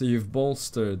element, so you've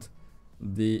bolstered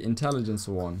the intelligence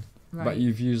one, but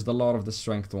you've used a lot of the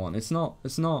strength one. It's not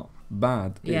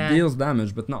bad. Yeah. It deals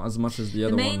damage, but not as much as the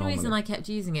other one The main normally. reason I kept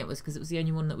using it was because it was the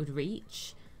only one that would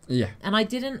reach. Yeah. And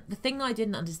the thing I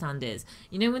didn't understand is,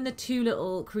 you know, when the two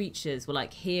little creatures were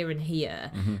like here and here,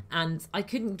 and I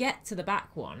couldn't get to the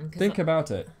back one. Think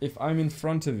about it. If I'm in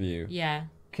front of you, Yeah.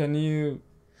 can you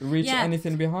reach Yeah.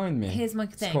 anything behind me? Here's my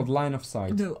It's thing. called line of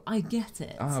sight. No, I get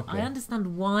it. Ah, okay. I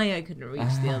understand why I couldn't reach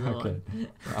the other Okay. one.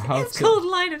 How It's to- called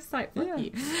line of sight. Fuck Yeah.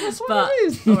 you. That's what But it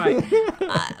is. all right.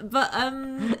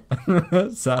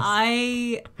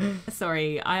 Sass.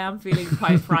 Sorry, I am feeling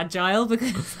quite fragile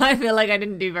because I feel like I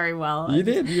didn't do very well. You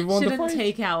did. You won the Shouldn't fight.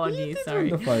 take out on you. did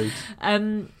Sorry. win the fight.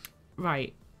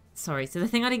 Right. Sorry. So the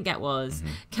thing I didn't get was,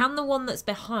 can the one that's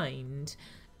behind,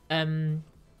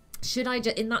 should I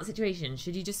in that situation,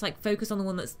 should you just like focus on the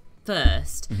one that's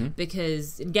first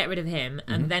because and get rid of him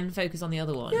and then focus on the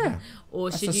other one? Yeah. Or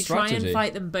That's should a you try and strategy.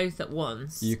 fight them both at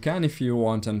once? You can if you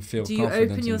want and feel Do you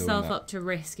confident open in yourself doing that. up to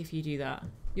risk if you do that?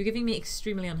 You're giving me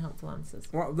extremely unhelpful answers.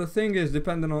 Well, the thing is,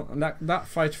 depending on that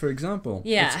fight, for example,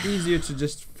 Yeah. it's easier to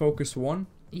just focus one,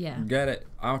 Yeah. get it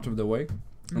out of the way,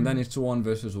 and then it's 1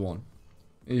 versus 1.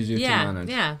 Easier to Yeah. manage.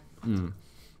 Yeah. And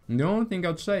the only thing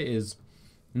I'd say is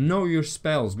know your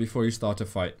spells before you start a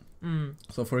fight.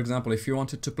 So, for example, if you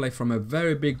wanted to play from a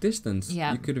very big distance,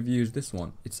 Yeah. you could have used this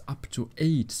one. It's up to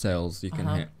 8 cells you can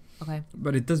hit, Okay.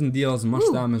 but it doesn't deal as much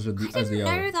Ooh, damage I as the didn't know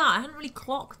other. that. I hadn't really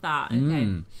clocked that.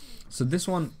 Okay. So this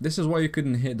is why you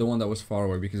couldn't hit the one that was far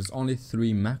away, because it's only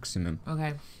 3 maximum.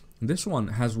 Okay. This one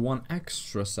has 1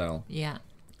 extra cell, Yeah.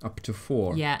 up to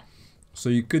 4. Yeah. So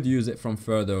you could use it from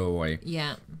further away.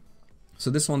 Yeah. So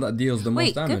this one that deals the most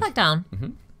Wait, damage. go back down.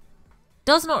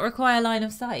 Does not require line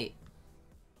of sight.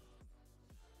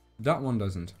 That one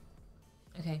doesn't.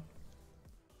 Okay.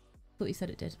 Thought you said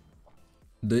it did.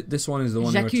 This one is the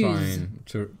one J'accuse. you're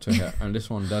trying to hit, and this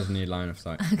one does need line of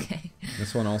sight. Okay.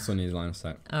 This one also needs line of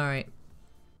sight. All right.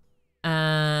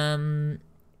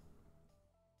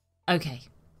 Okay.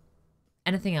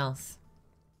 Anything else?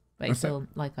 But you That's it. feel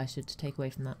like I should take away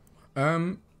from that.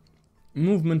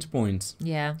 Movement points.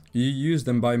 Yeah. You use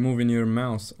them by moving your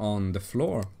mouse on the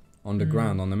floor, on the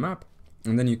ground, on the map,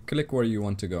 and then you click where you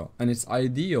want to go. And it's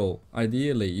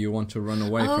ideally you want to run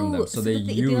away from them, so they use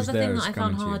the other thing theirs that I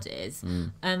found coming hard to you. is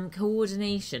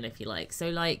coordination, if you like. So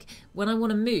like when I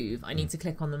want to move, I need to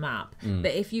click on the map.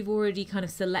 But if you've already kind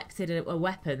of selected a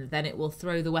weapon, then it will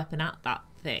throw the weapon at that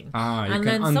thing. You and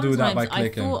can then undo that by sometimes I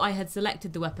clicking. thought I had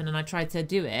selected the weapon and I tried to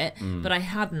do it, but I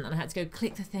hadn't, and I had to go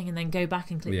click the thing and then go back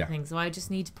and click the thing. So I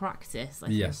just need to practice. I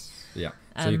think. Yes, yeah.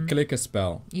 So you click a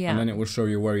spell, and then it will show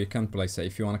you where you can place it.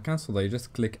 If you want to cancel that, you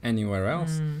just click anywhere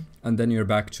else, and then you're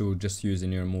back to just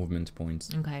using your movement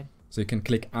points. Okay. So you can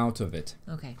click out of it.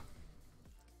 Okay.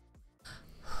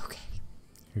 Okay.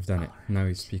 You've done it. Now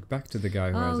you speak back to the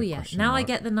guy who has a question Now I mark.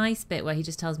 get the nice bit where he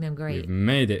just tells me I'm great. We've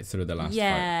made it through the last fight.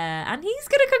 Yeah, and he's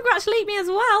gonna congratulate me as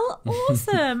well.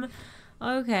 Awesome.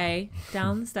 Okay,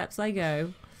 down the steps I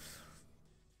go.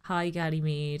 Hi,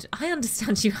 Ganymede. I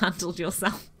understand you handled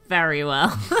yourself very well.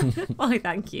 Why,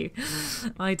 thank you.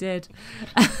 I did.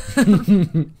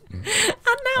 And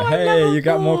now I'm Hey, level you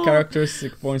got more 4.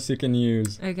 characteristic points you can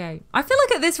use. Okay. I feel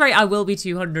like at this rate I will be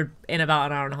 200 in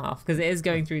about an hour and a half because it is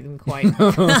going through them quite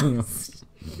fast.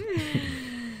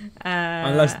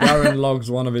 Unless Darren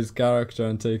logs one of his character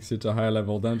and takes you to a high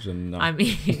level dungeon. No. I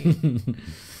mean...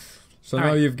 So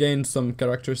now you've gained some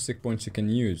characteristic points you can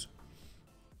use.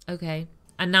 Okay.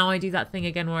 And now I do that thing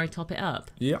again where I top it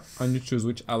up. Yeah, and you choose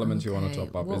which element you want to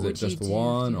top up. What Is would it just you do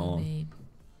one if you or... were me?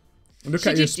 Look Should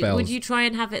at your you spells. would you try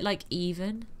and have it like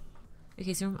even?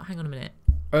 Okay, so hang on a minute.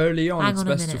 Early on, Hang it's on a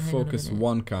best minute, to hang on a focus minute.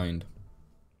 one kind.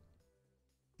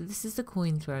 This is the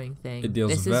coin throwing thing. It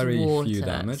deals this very is water, few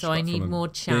damage, so I but need from a more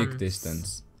chance. big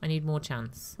distance. I need more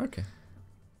chance. Okay.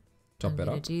 Top I'm it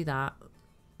gonna up. do that,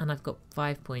 and I've got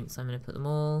 5 points. So I'm gonna put them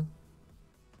all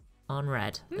on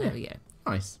red. Yeah. There we go.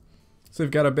 Nice. So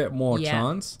you've got a bit more Yeah.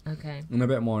 chance Okay. and a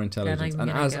bit more intelligence. I'm And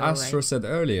gonna as go Astro away. said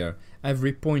earlier,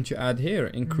 every point you add here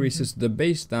increases the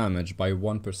base damage by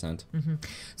 1%.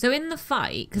 So in the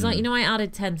fight, because Mm. you know I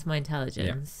added 10 to my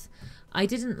intelligence, I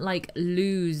didn't like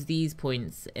lose these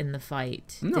points in the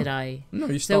fight, No. did I? No,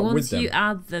 you So start with once them. you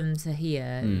add them to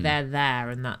here, they're there,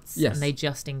 and that's Yes. and they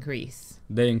just increase.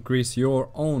 They increase your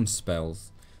own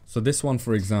spells. So this one,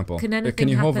 for example, Can anything can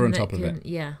you hover happen on that top of can, it?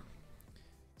 Yeah.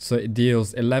 So it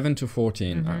deals 11 to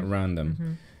 14 at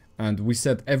random. And we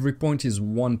said every point is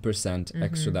 1%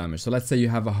 extra damage. So let's say you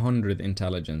have 100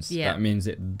 intelligence. Yeah. That means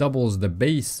it doubles the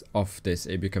base of this.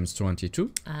 It becomes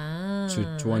 22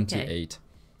 to 28.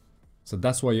 So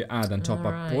that's why you add and top up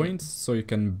Alright. points so you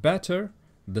can better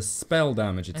the spell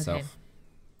damage itself.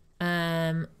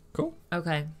 Cool.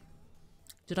 Okay.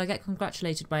 Did I get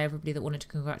congratulated by everybody that wanted to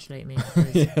congratulate me? I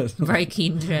was Yes. very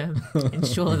keen to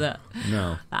ensure that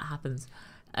No. that happens.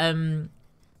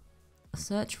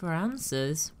 Search for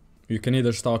answers. You can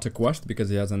either start a quest because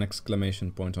he has an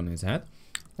exclamation point on his head,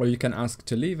 or you can ask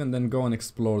to leave and then go and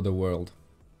explore the world.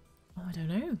 Oh, I don't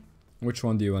know. Which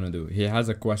one do you want to do? He has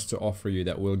a quest to offer you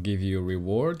that will give you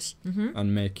rewards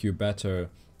and make you better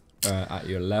at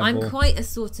your level. I'm quite a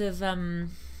sort of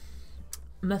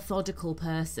methodical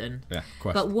person. Yeah,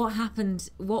 quest. But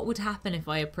what would happen if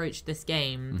I approached this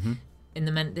game in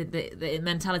the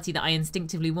mentality that I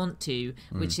instinctively want to,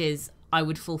 which is I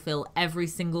would fulfill every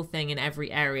single thing in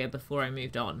every area before I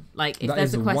moved on. Like if That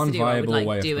there's is a quest one to do, I would viable way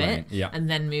like of do playing, it yeah. and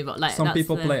then move on. Like Some that's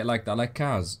people the- play it like that. Like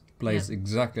Kaz plays Yeah.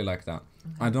 exactly like that.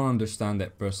 I don't understand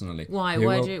it personally. Why? He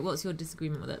will- What's your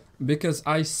disagreement with it? Because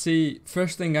I see,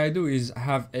 first thing I do is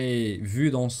have a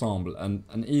vue d'ensemble,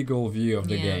 an eagle view of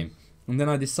the Yeah. game. And then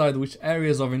I decide which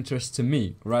areas of interest to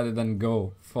me, rather than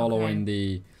go following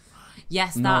the...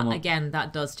 Yes, normal- that again,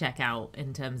 that does check out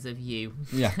in terms of you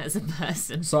Yeah. as a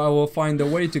person. So I will find a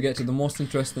way to get to the most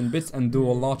interesting bits and do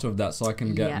a lot of that so I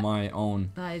can get Yeah. my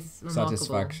own That is remarkable.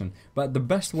 satisfaction. But the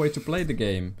best way to play the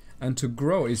game and to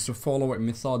grow is to follow it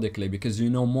methodically, because you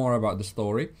know more about the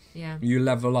story. Yeah. You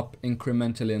level up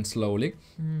incrementally and slowly.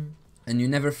 And you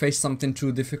never face something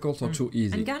too difficult or too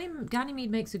easy. And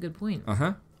Ganymede makes a good point.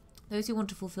 Uh-huh. Those who want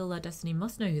to fulfill their destiny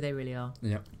must know who they really are.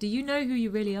 Yeah. Do you know who you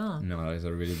really are? No, that is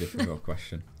a really difficult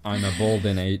question. I'm a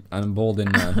balding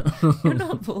man. You're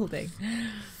not balding.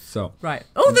 So, Right.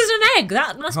 Oh, there's an egg.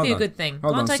 That must Hold be a on. good thing.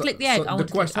 Hold Can't on. I So- click the egg? so I the want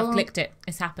to quest- I've hold on. clicked it.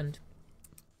 It's happened.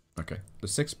 okay. The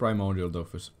 6th primordial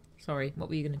Dofus. Sorry. What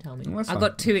were you going to tell me? Well, that's I fine.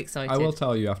 got too excited. I will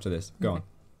tell you after this. Go on.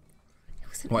 It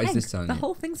was an What is egg. this telling The you?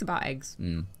 whole thing's about eggs.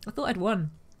 Mm. I thought I'd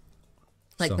won.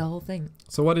 Like So- the whole thing.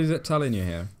 So what is it telling you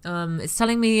here? It's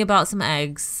telling me about some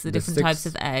eggs, the different types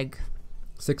six of egg.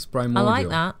 6 I primordial. like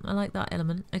that. I like that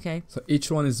element. Okay. So each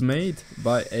one is made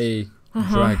by a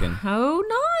dragon. Oh,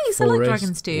 nice. I like Forest,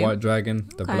 dragons too. White dragon,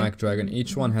 the Okay. black dragon.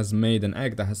 Each one has made an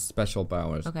egg that has special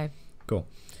powers. Okay. Cool.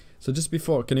 So just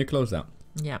before, can you close that?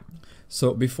 Yeah.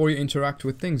 So before you interact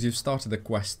with things, you've started a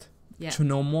quest. Yeah. To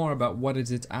know more about what is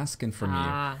it asking from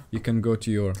Ah. you can go to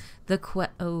your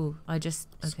I just...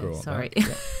 Okay, scroll sorry. back.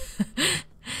 Yeah.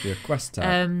 Your quest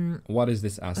tab. What is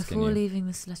this asking Before you? leaving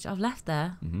the celestial... I've left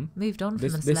there. Mhm. Moved on from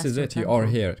This the is celestial it. You temple. are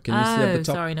here. Can you see at the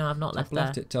top? Sorry, no, I've not Top left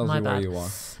left, there. it tells My you where bad. you are.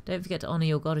 Don't forget to honour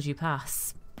your god as you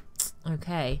pass.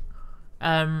 Okay.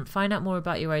 Find out more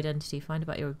about your identity. Find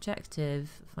about your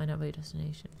objective. Find out about your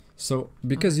destination. So,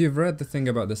 because you've read the thing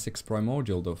about the 6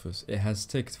 primordial Dofus, it has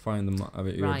taken to find them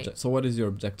about your Right. objective. So what is your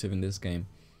objective in this game?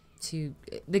 To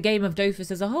the game of Dofus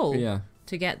as a whole. Yeah.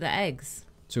 To get the eggs.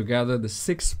 To gather the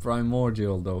 6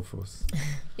 primordial Dofus.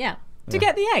 Yeah. To Yeah.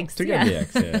 get the eggs. To get the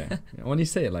eggs, yeah. When you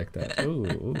say it like that.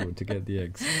 Ooh, to get the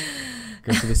eggs.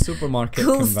 Go to the supermarket.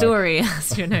 Cool come back. story.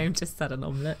 Astronome just had an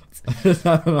omelette. I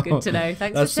don't know. Good to know.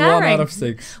 Thanks That's for sharing. 1 out of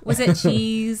 6. Was it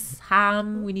cheese,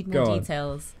 ham? We need more Go on.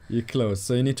 details. You close.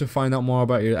 So you need to find out more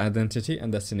about your identity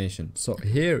and destination. So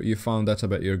here you found out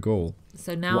about your goal.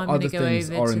 So now What I'm going to other go things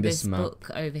over are to in this this map?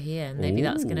 book over here, and maybe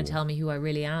that's going to Ooh. tell me who I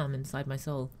really am inside my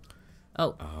soul.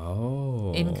 Oh,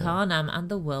 Oh. Incarnam and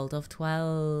the World of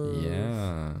 12.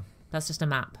 Yeah. That's just a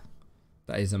map.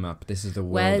 That is a map. This is the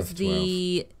world Where's of 12.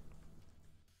 the...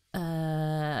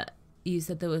 You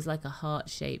said there was like a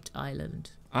heart-shaped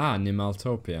island. Ah,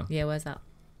 Nimaltopia. Yeah, where's that?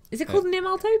 Is it called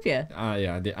Animaltopia?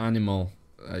 Yeah, the animal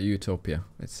utopia.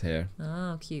 It's here.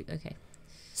 Oh, cute. Okay.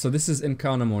 So this is in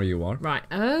Carnamore you are. Right.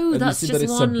 Oh, And that's you see just that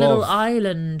it's one little above.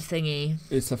 island thingy.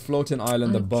 It's a floating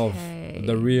island above Okay.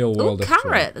 the real Oh, world of carrot.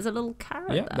 Tour. There's a little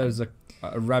carrot Yeah, there. there's a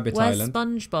rabbit Where's island.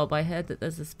 SpongeBob? I heard that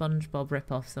there's a SpongeBob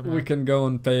rip-off somewhere. We can go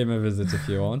and pay him a visit if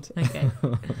you want. Okay.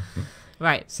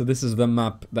 Right. So this is the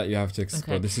map that you have to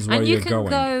explore. Okay. This is where And you you're can going.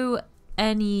 go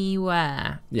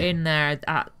anywhere Yeah. in there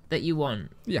that you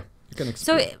want. Yeah, you can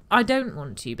explore. So I don't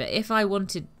want to, but if I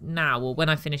wanted now or when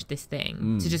I finish this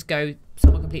thing to just go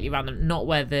somewhere completely random, not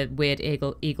where the weird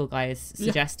eagle guy is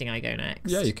suggesting I go next.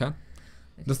 Yeah, you can.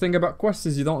 The thing about quests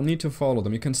is you don't need to follow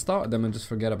them. You can start them and just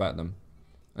forget about them.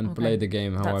 And play the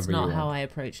game however That's you not want. how I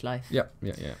approach life. Yeah.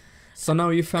 So now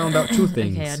you found out two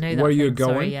things. Okay, I know that where you're thing,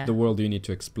 going, sorry, yeah. the world you need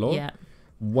to explore. Yeah.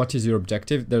 What is your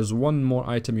objective? There's one more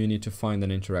item you need to find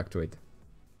and interact with.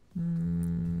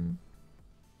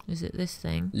 Is it this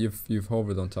thing? You've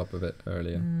hovered on top of it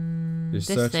earlier. You're This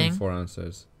searching thing? for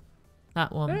answers.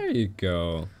 That one. There you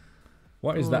go.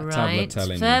 What is that tablet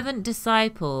telling you? Fervent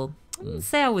disciple. I wouldn't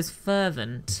say I was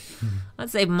fervent. I'd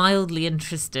say mildly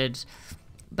interested.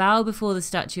 Bow before the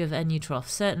statue of Enutrof.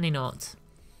 Certainly not.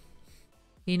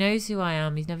 He knows who I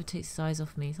am. He never takes his eyes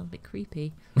off me. Sounds a bit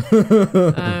creepy.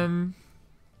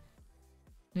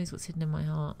 Knows what's hidden in my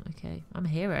heart. Okay. I'm a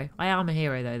hero. I am a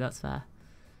hero, though. That's fair.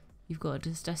 You've got a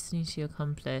destiny to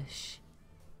accomplish.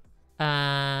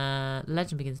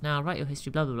 Legend begins now. Write your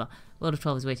history. Blah, blah, blah. World of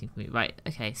 12 is waiting for me. Right.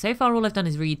 Okay. So far, all I've done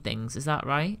is read things. Is that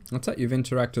right? That's it. You've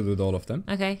interacted with all of them.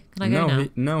 Okay. Can I go now?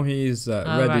 Now he's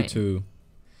ready right. to...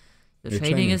 The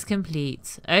training is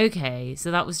complete. Okay.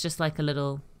 So that was just like a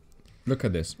little... Look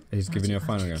at this. He's giving you a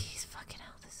final go. Jeez, fucking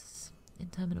hell. This is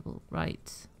interminable.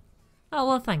 Right. Oh,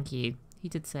 well, thank you. He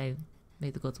did say, may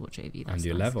the gods watch over you. That's And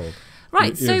you nice. leveled.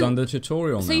 Right. You've done the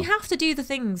tutorial now. So you have to do the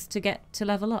things to get to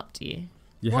level up, do you?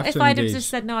 You What have if to I'd have engage. just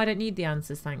said, no, I don't need the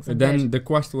answers, thanks. I'm Then good. the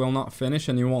quest will not finish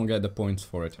and you won't get the points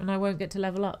for it. And I won't get to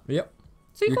level up. Yep.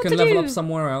 So You you've got can to level do... up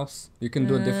somewhere else. You can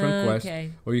do a different quest.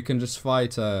 Okay. Or you can just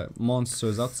fight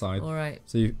monsters outside. All right.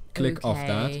 So you click off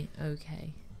that.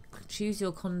 Okay. Choose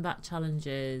your combat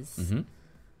challenges.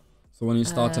 So when you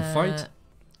start a fight,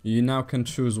 you now can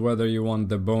choose whether you want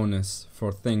the bonus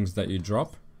for things that you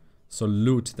drop. So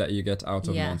loot that you get out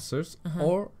of monsters.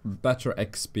 Or better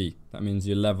XP. That means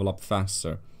you level up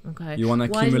faster. Okay. You want to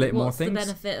accumulate more What's things? the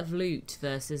benefit of loot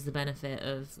versus the benefit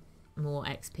of more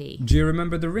XP? Do you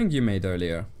remember the ring you made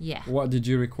earlier? Yeah. What did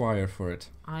you require for it?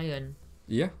 Iron.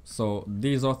 Yeah, so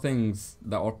these are things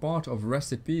that are part of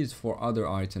recipes for other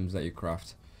items that you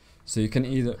craft. So you can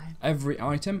either... Every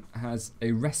item has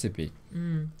a recipe.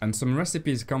 And some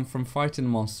recipes come from fighting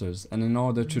monsters. And in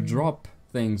order to drop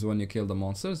things when you kill the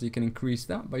monsters, you can increase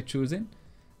that by choosing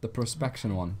the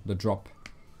prospection one, the drop.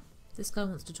 This guy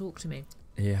wants to talk to me.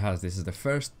 He has. This is the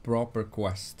first proper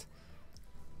quest.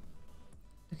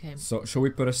 Okay. So shall we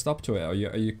put a stop to it? Are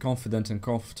you confident and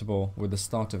comfortable with the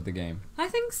start of the game? I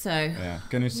think so. Yeah.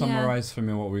 Can you summarize for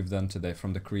me what we've done today,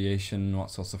 from the creation,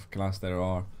 what sorts of class there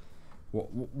are?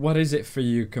 What is it for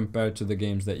you compared to the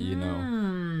games that you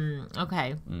know?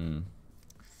 Okay.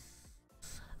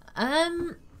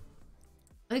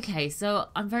 Okay, so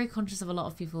I'm very conscious of a lot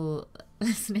of people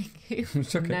listening who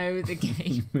know the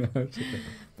game.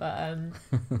 But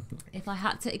if I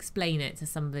had to explain it to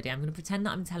somebody, I'm going to pretend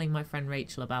that I'm telling my friend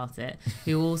Rachel about it,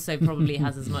 who also probably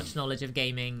has as much knowledge of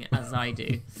gaming as I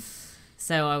do.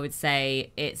 So I would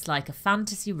say it's like a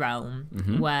fantasy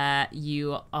realm where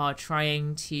you are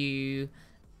trying to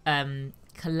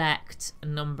collect a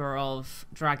number of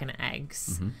dragon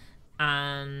eggs.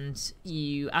 And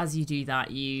as you do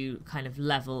that, you kind of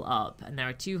level up, and there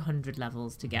are 200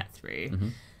 levels to get through.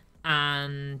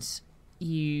 And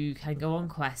you can go on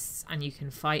quests and you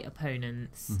can fight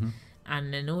opponents.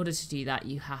 And in order to do that,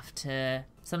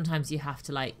 sometimes you have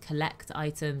to like collect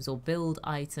items or build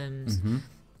items.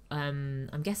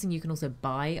 I'm guessing you can also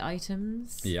buy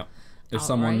items. Yeah. If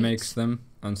someone makes them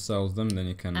and sells them, then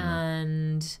you can...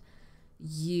 And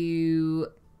you...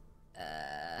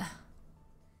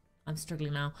 I'm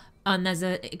struggling now. And there's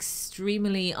an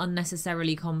extremely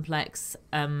unnecessarily complex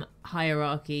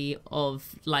hierarchy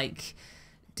of like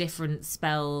different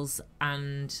spells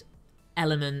and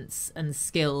elements and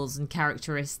skills and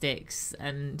characteristics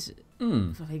and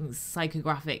fucking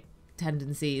psychographic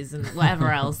tendencies and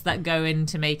whatever else that go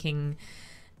into making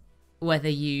whether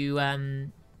you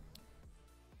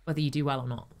do well or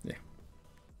not. Yeah.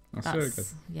 That's very good.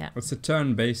 Yeah. It's a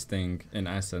turn-based thing in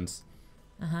essence.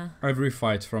 Every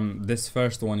fight from this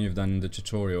first one you've done in the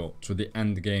tutorial to the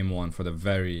end game one for the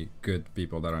very good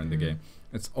people that are in the game,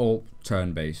 it's all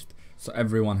turn-based. So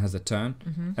everyone has a turn.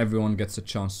 Everyone gets a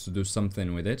chance to do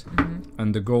something with it.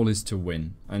 And the goal is to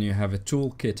win. And you have a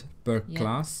toolkit per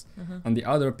class. And the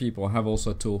other people have also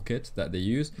a toolkit that they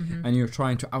use. And you're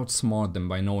trying to outsmart them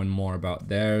by knowing more about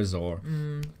theirs or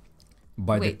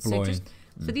by deploying. So just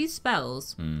for these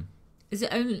spells, is it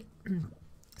only...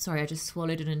 Sorry, I just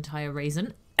swallowed an entire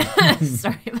raisin.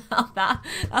 Sorry about that.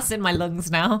 That's in my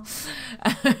lungs now.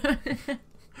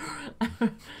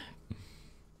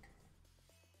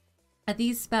 Are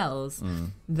these spells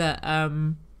that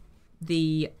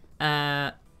the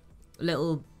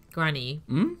little granny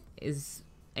is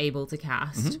able to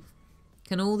cast?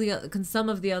 Can some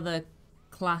of the other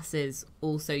classes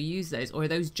also use those, or are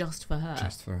those just for her?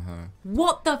 Just for her.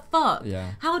 What the fuck?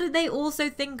 Yeah. How did they also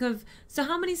think of... So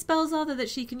how many spells are there that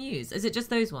she can use? Is it just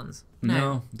those ones?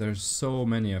 No, there's so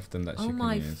many of them that she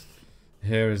can use.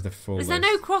 Here is the full Is there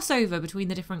list. no crossover between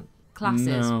the different classes?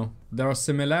 No, there are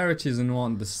similarities in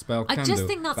what the spell can do. I just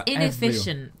think that's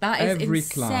inefficient. That is every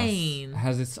insane. Class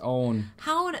has its own.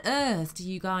 How on earth do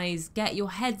you guys get your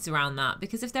heads around that?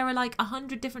 Because if there are like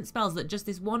 100 different spells that just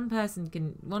this one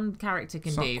character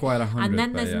can do, Not quite 100, and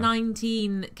then but there's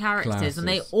 19 characters, and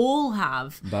they all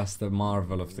have that's the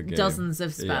marvel of the game. Dozens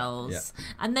of spells,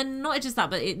 and then not just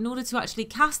that, but in order to actually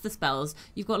cast the spells,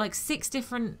 you've got like 6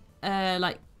 different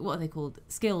like what are they called,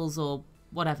 skills or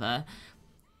whatever,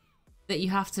 that you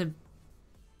have to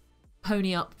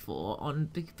pony up for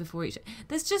before each.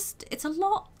 There's just, it's a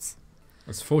lot.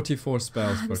 It's 44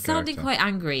 spells per I'm sounding character. quite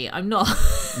angry. I'm not.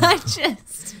 I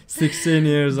just 16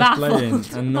 years of playing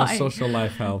and no by- social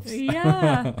life helps.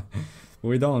 Yeah.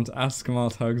 We don't ask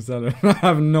Malt Hugzeller. I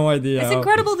have no idea. It's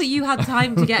incredible that you had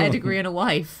time to get a degree and a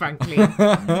wife, frankly.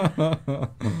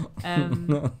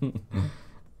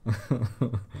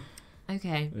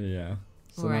 Okay. Yeah.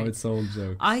 So All right. now it's all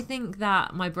jokes. I think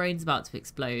that my brain's about to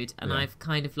explode, and Yeah. I've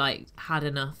kind of like had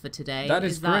enough for today. That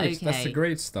is great. That okay? That's a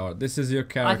great start. This is your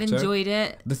character. I've enjoyed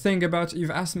it. The thing about,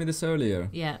 you've asked me this earlier.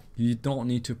 Yeah. You don't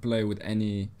need to play with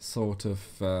any sort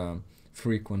of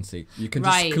frequency. You can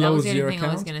Right, just that was close the only your thing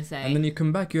I was account, gonna say. and then you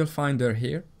come back. You'll find her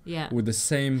here Yeah. with the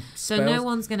same So spells. no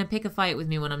one's gonna pick a fight with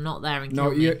me when I'm not there and No,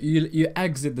 kill me. you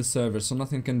exit the server, so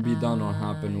nothing can be done or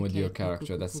happen with okay, your cool, character.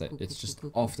 cool, That's cool, it. cool, It's cool, just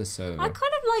cool, cool. off the server. I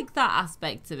kind of like that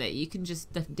aspect of it. You can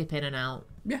just dip in and out.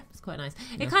 Yeah. It's quite nice.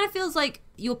 Yeah. It kind of feels like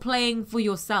you're playing for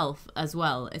yourself as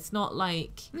well. It's not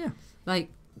like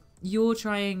you're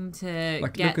trying to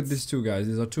Like, get... look at these two guys.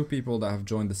 These are two people that have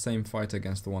joined the same fight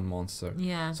against the one monster.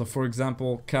 Yeah. So, for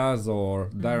example, Kaz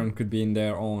or Darren could be in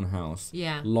their own house.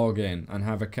 Yeah. Log in and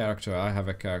have a character. I have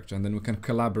a character. And then we can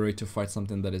collaborate to fight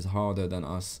something that is harder than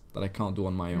us, that I can't do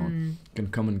on my own. You can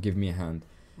come and give me a hand.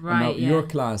 Right, And now yeah. your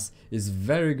class is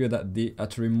very good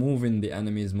at removing the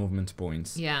enemy's movement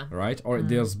points. Yeah. Right? Or it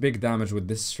deals big damage with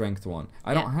this strength one.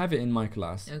 I don't have it in my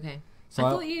class. Okay. So I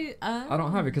thought you... I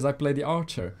don't have it because I play the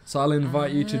archer. So I'll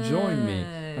invite you to join me.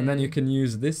 And then you can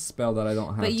use this spell that I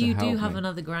don't have But to you help do have me.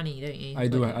 another granny, don't you? I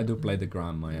do play the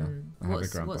grandma, yeah. I have a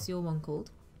grandpa. What's your one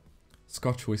called?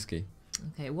 Scotch whiskey.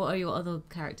 Okay, what are your other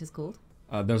characters called?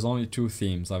 There's only 2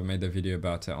 themes. I've made a video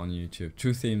about it on YouTube.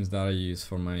 2 themes that I use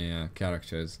for my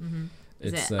characters.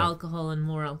 Is It's it alcohol and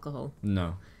more alcohol?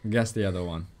 No. Guess the other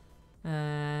one.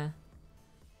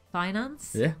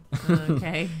 Finance? Yeah.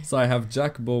 Okay. So I have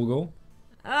Jack Bogle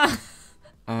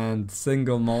and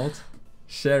Single-Malt,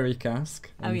 Sherry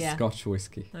Cask, and yeah. Scotch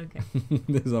whiskey. Okay.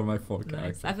 These are my 4 Nice.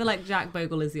 characters. I feel like Jack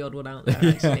Bogle is the odd one out there,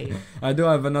 actually. I do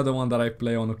have another one that I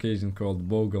play on occasion called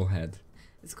Boglehead.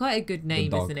 It's quite a good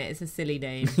name, dog. isn't it? It's a silly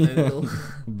name, Bogle.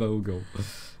 Bogle.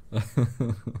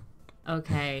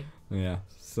 Okay. Yeah.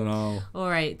 So now... All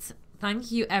right.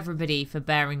 Thank you, everybody, for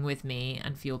bearing with me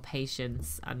and for your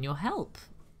patience and your help.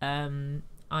 I'm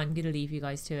going to leave you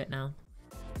guys to it now.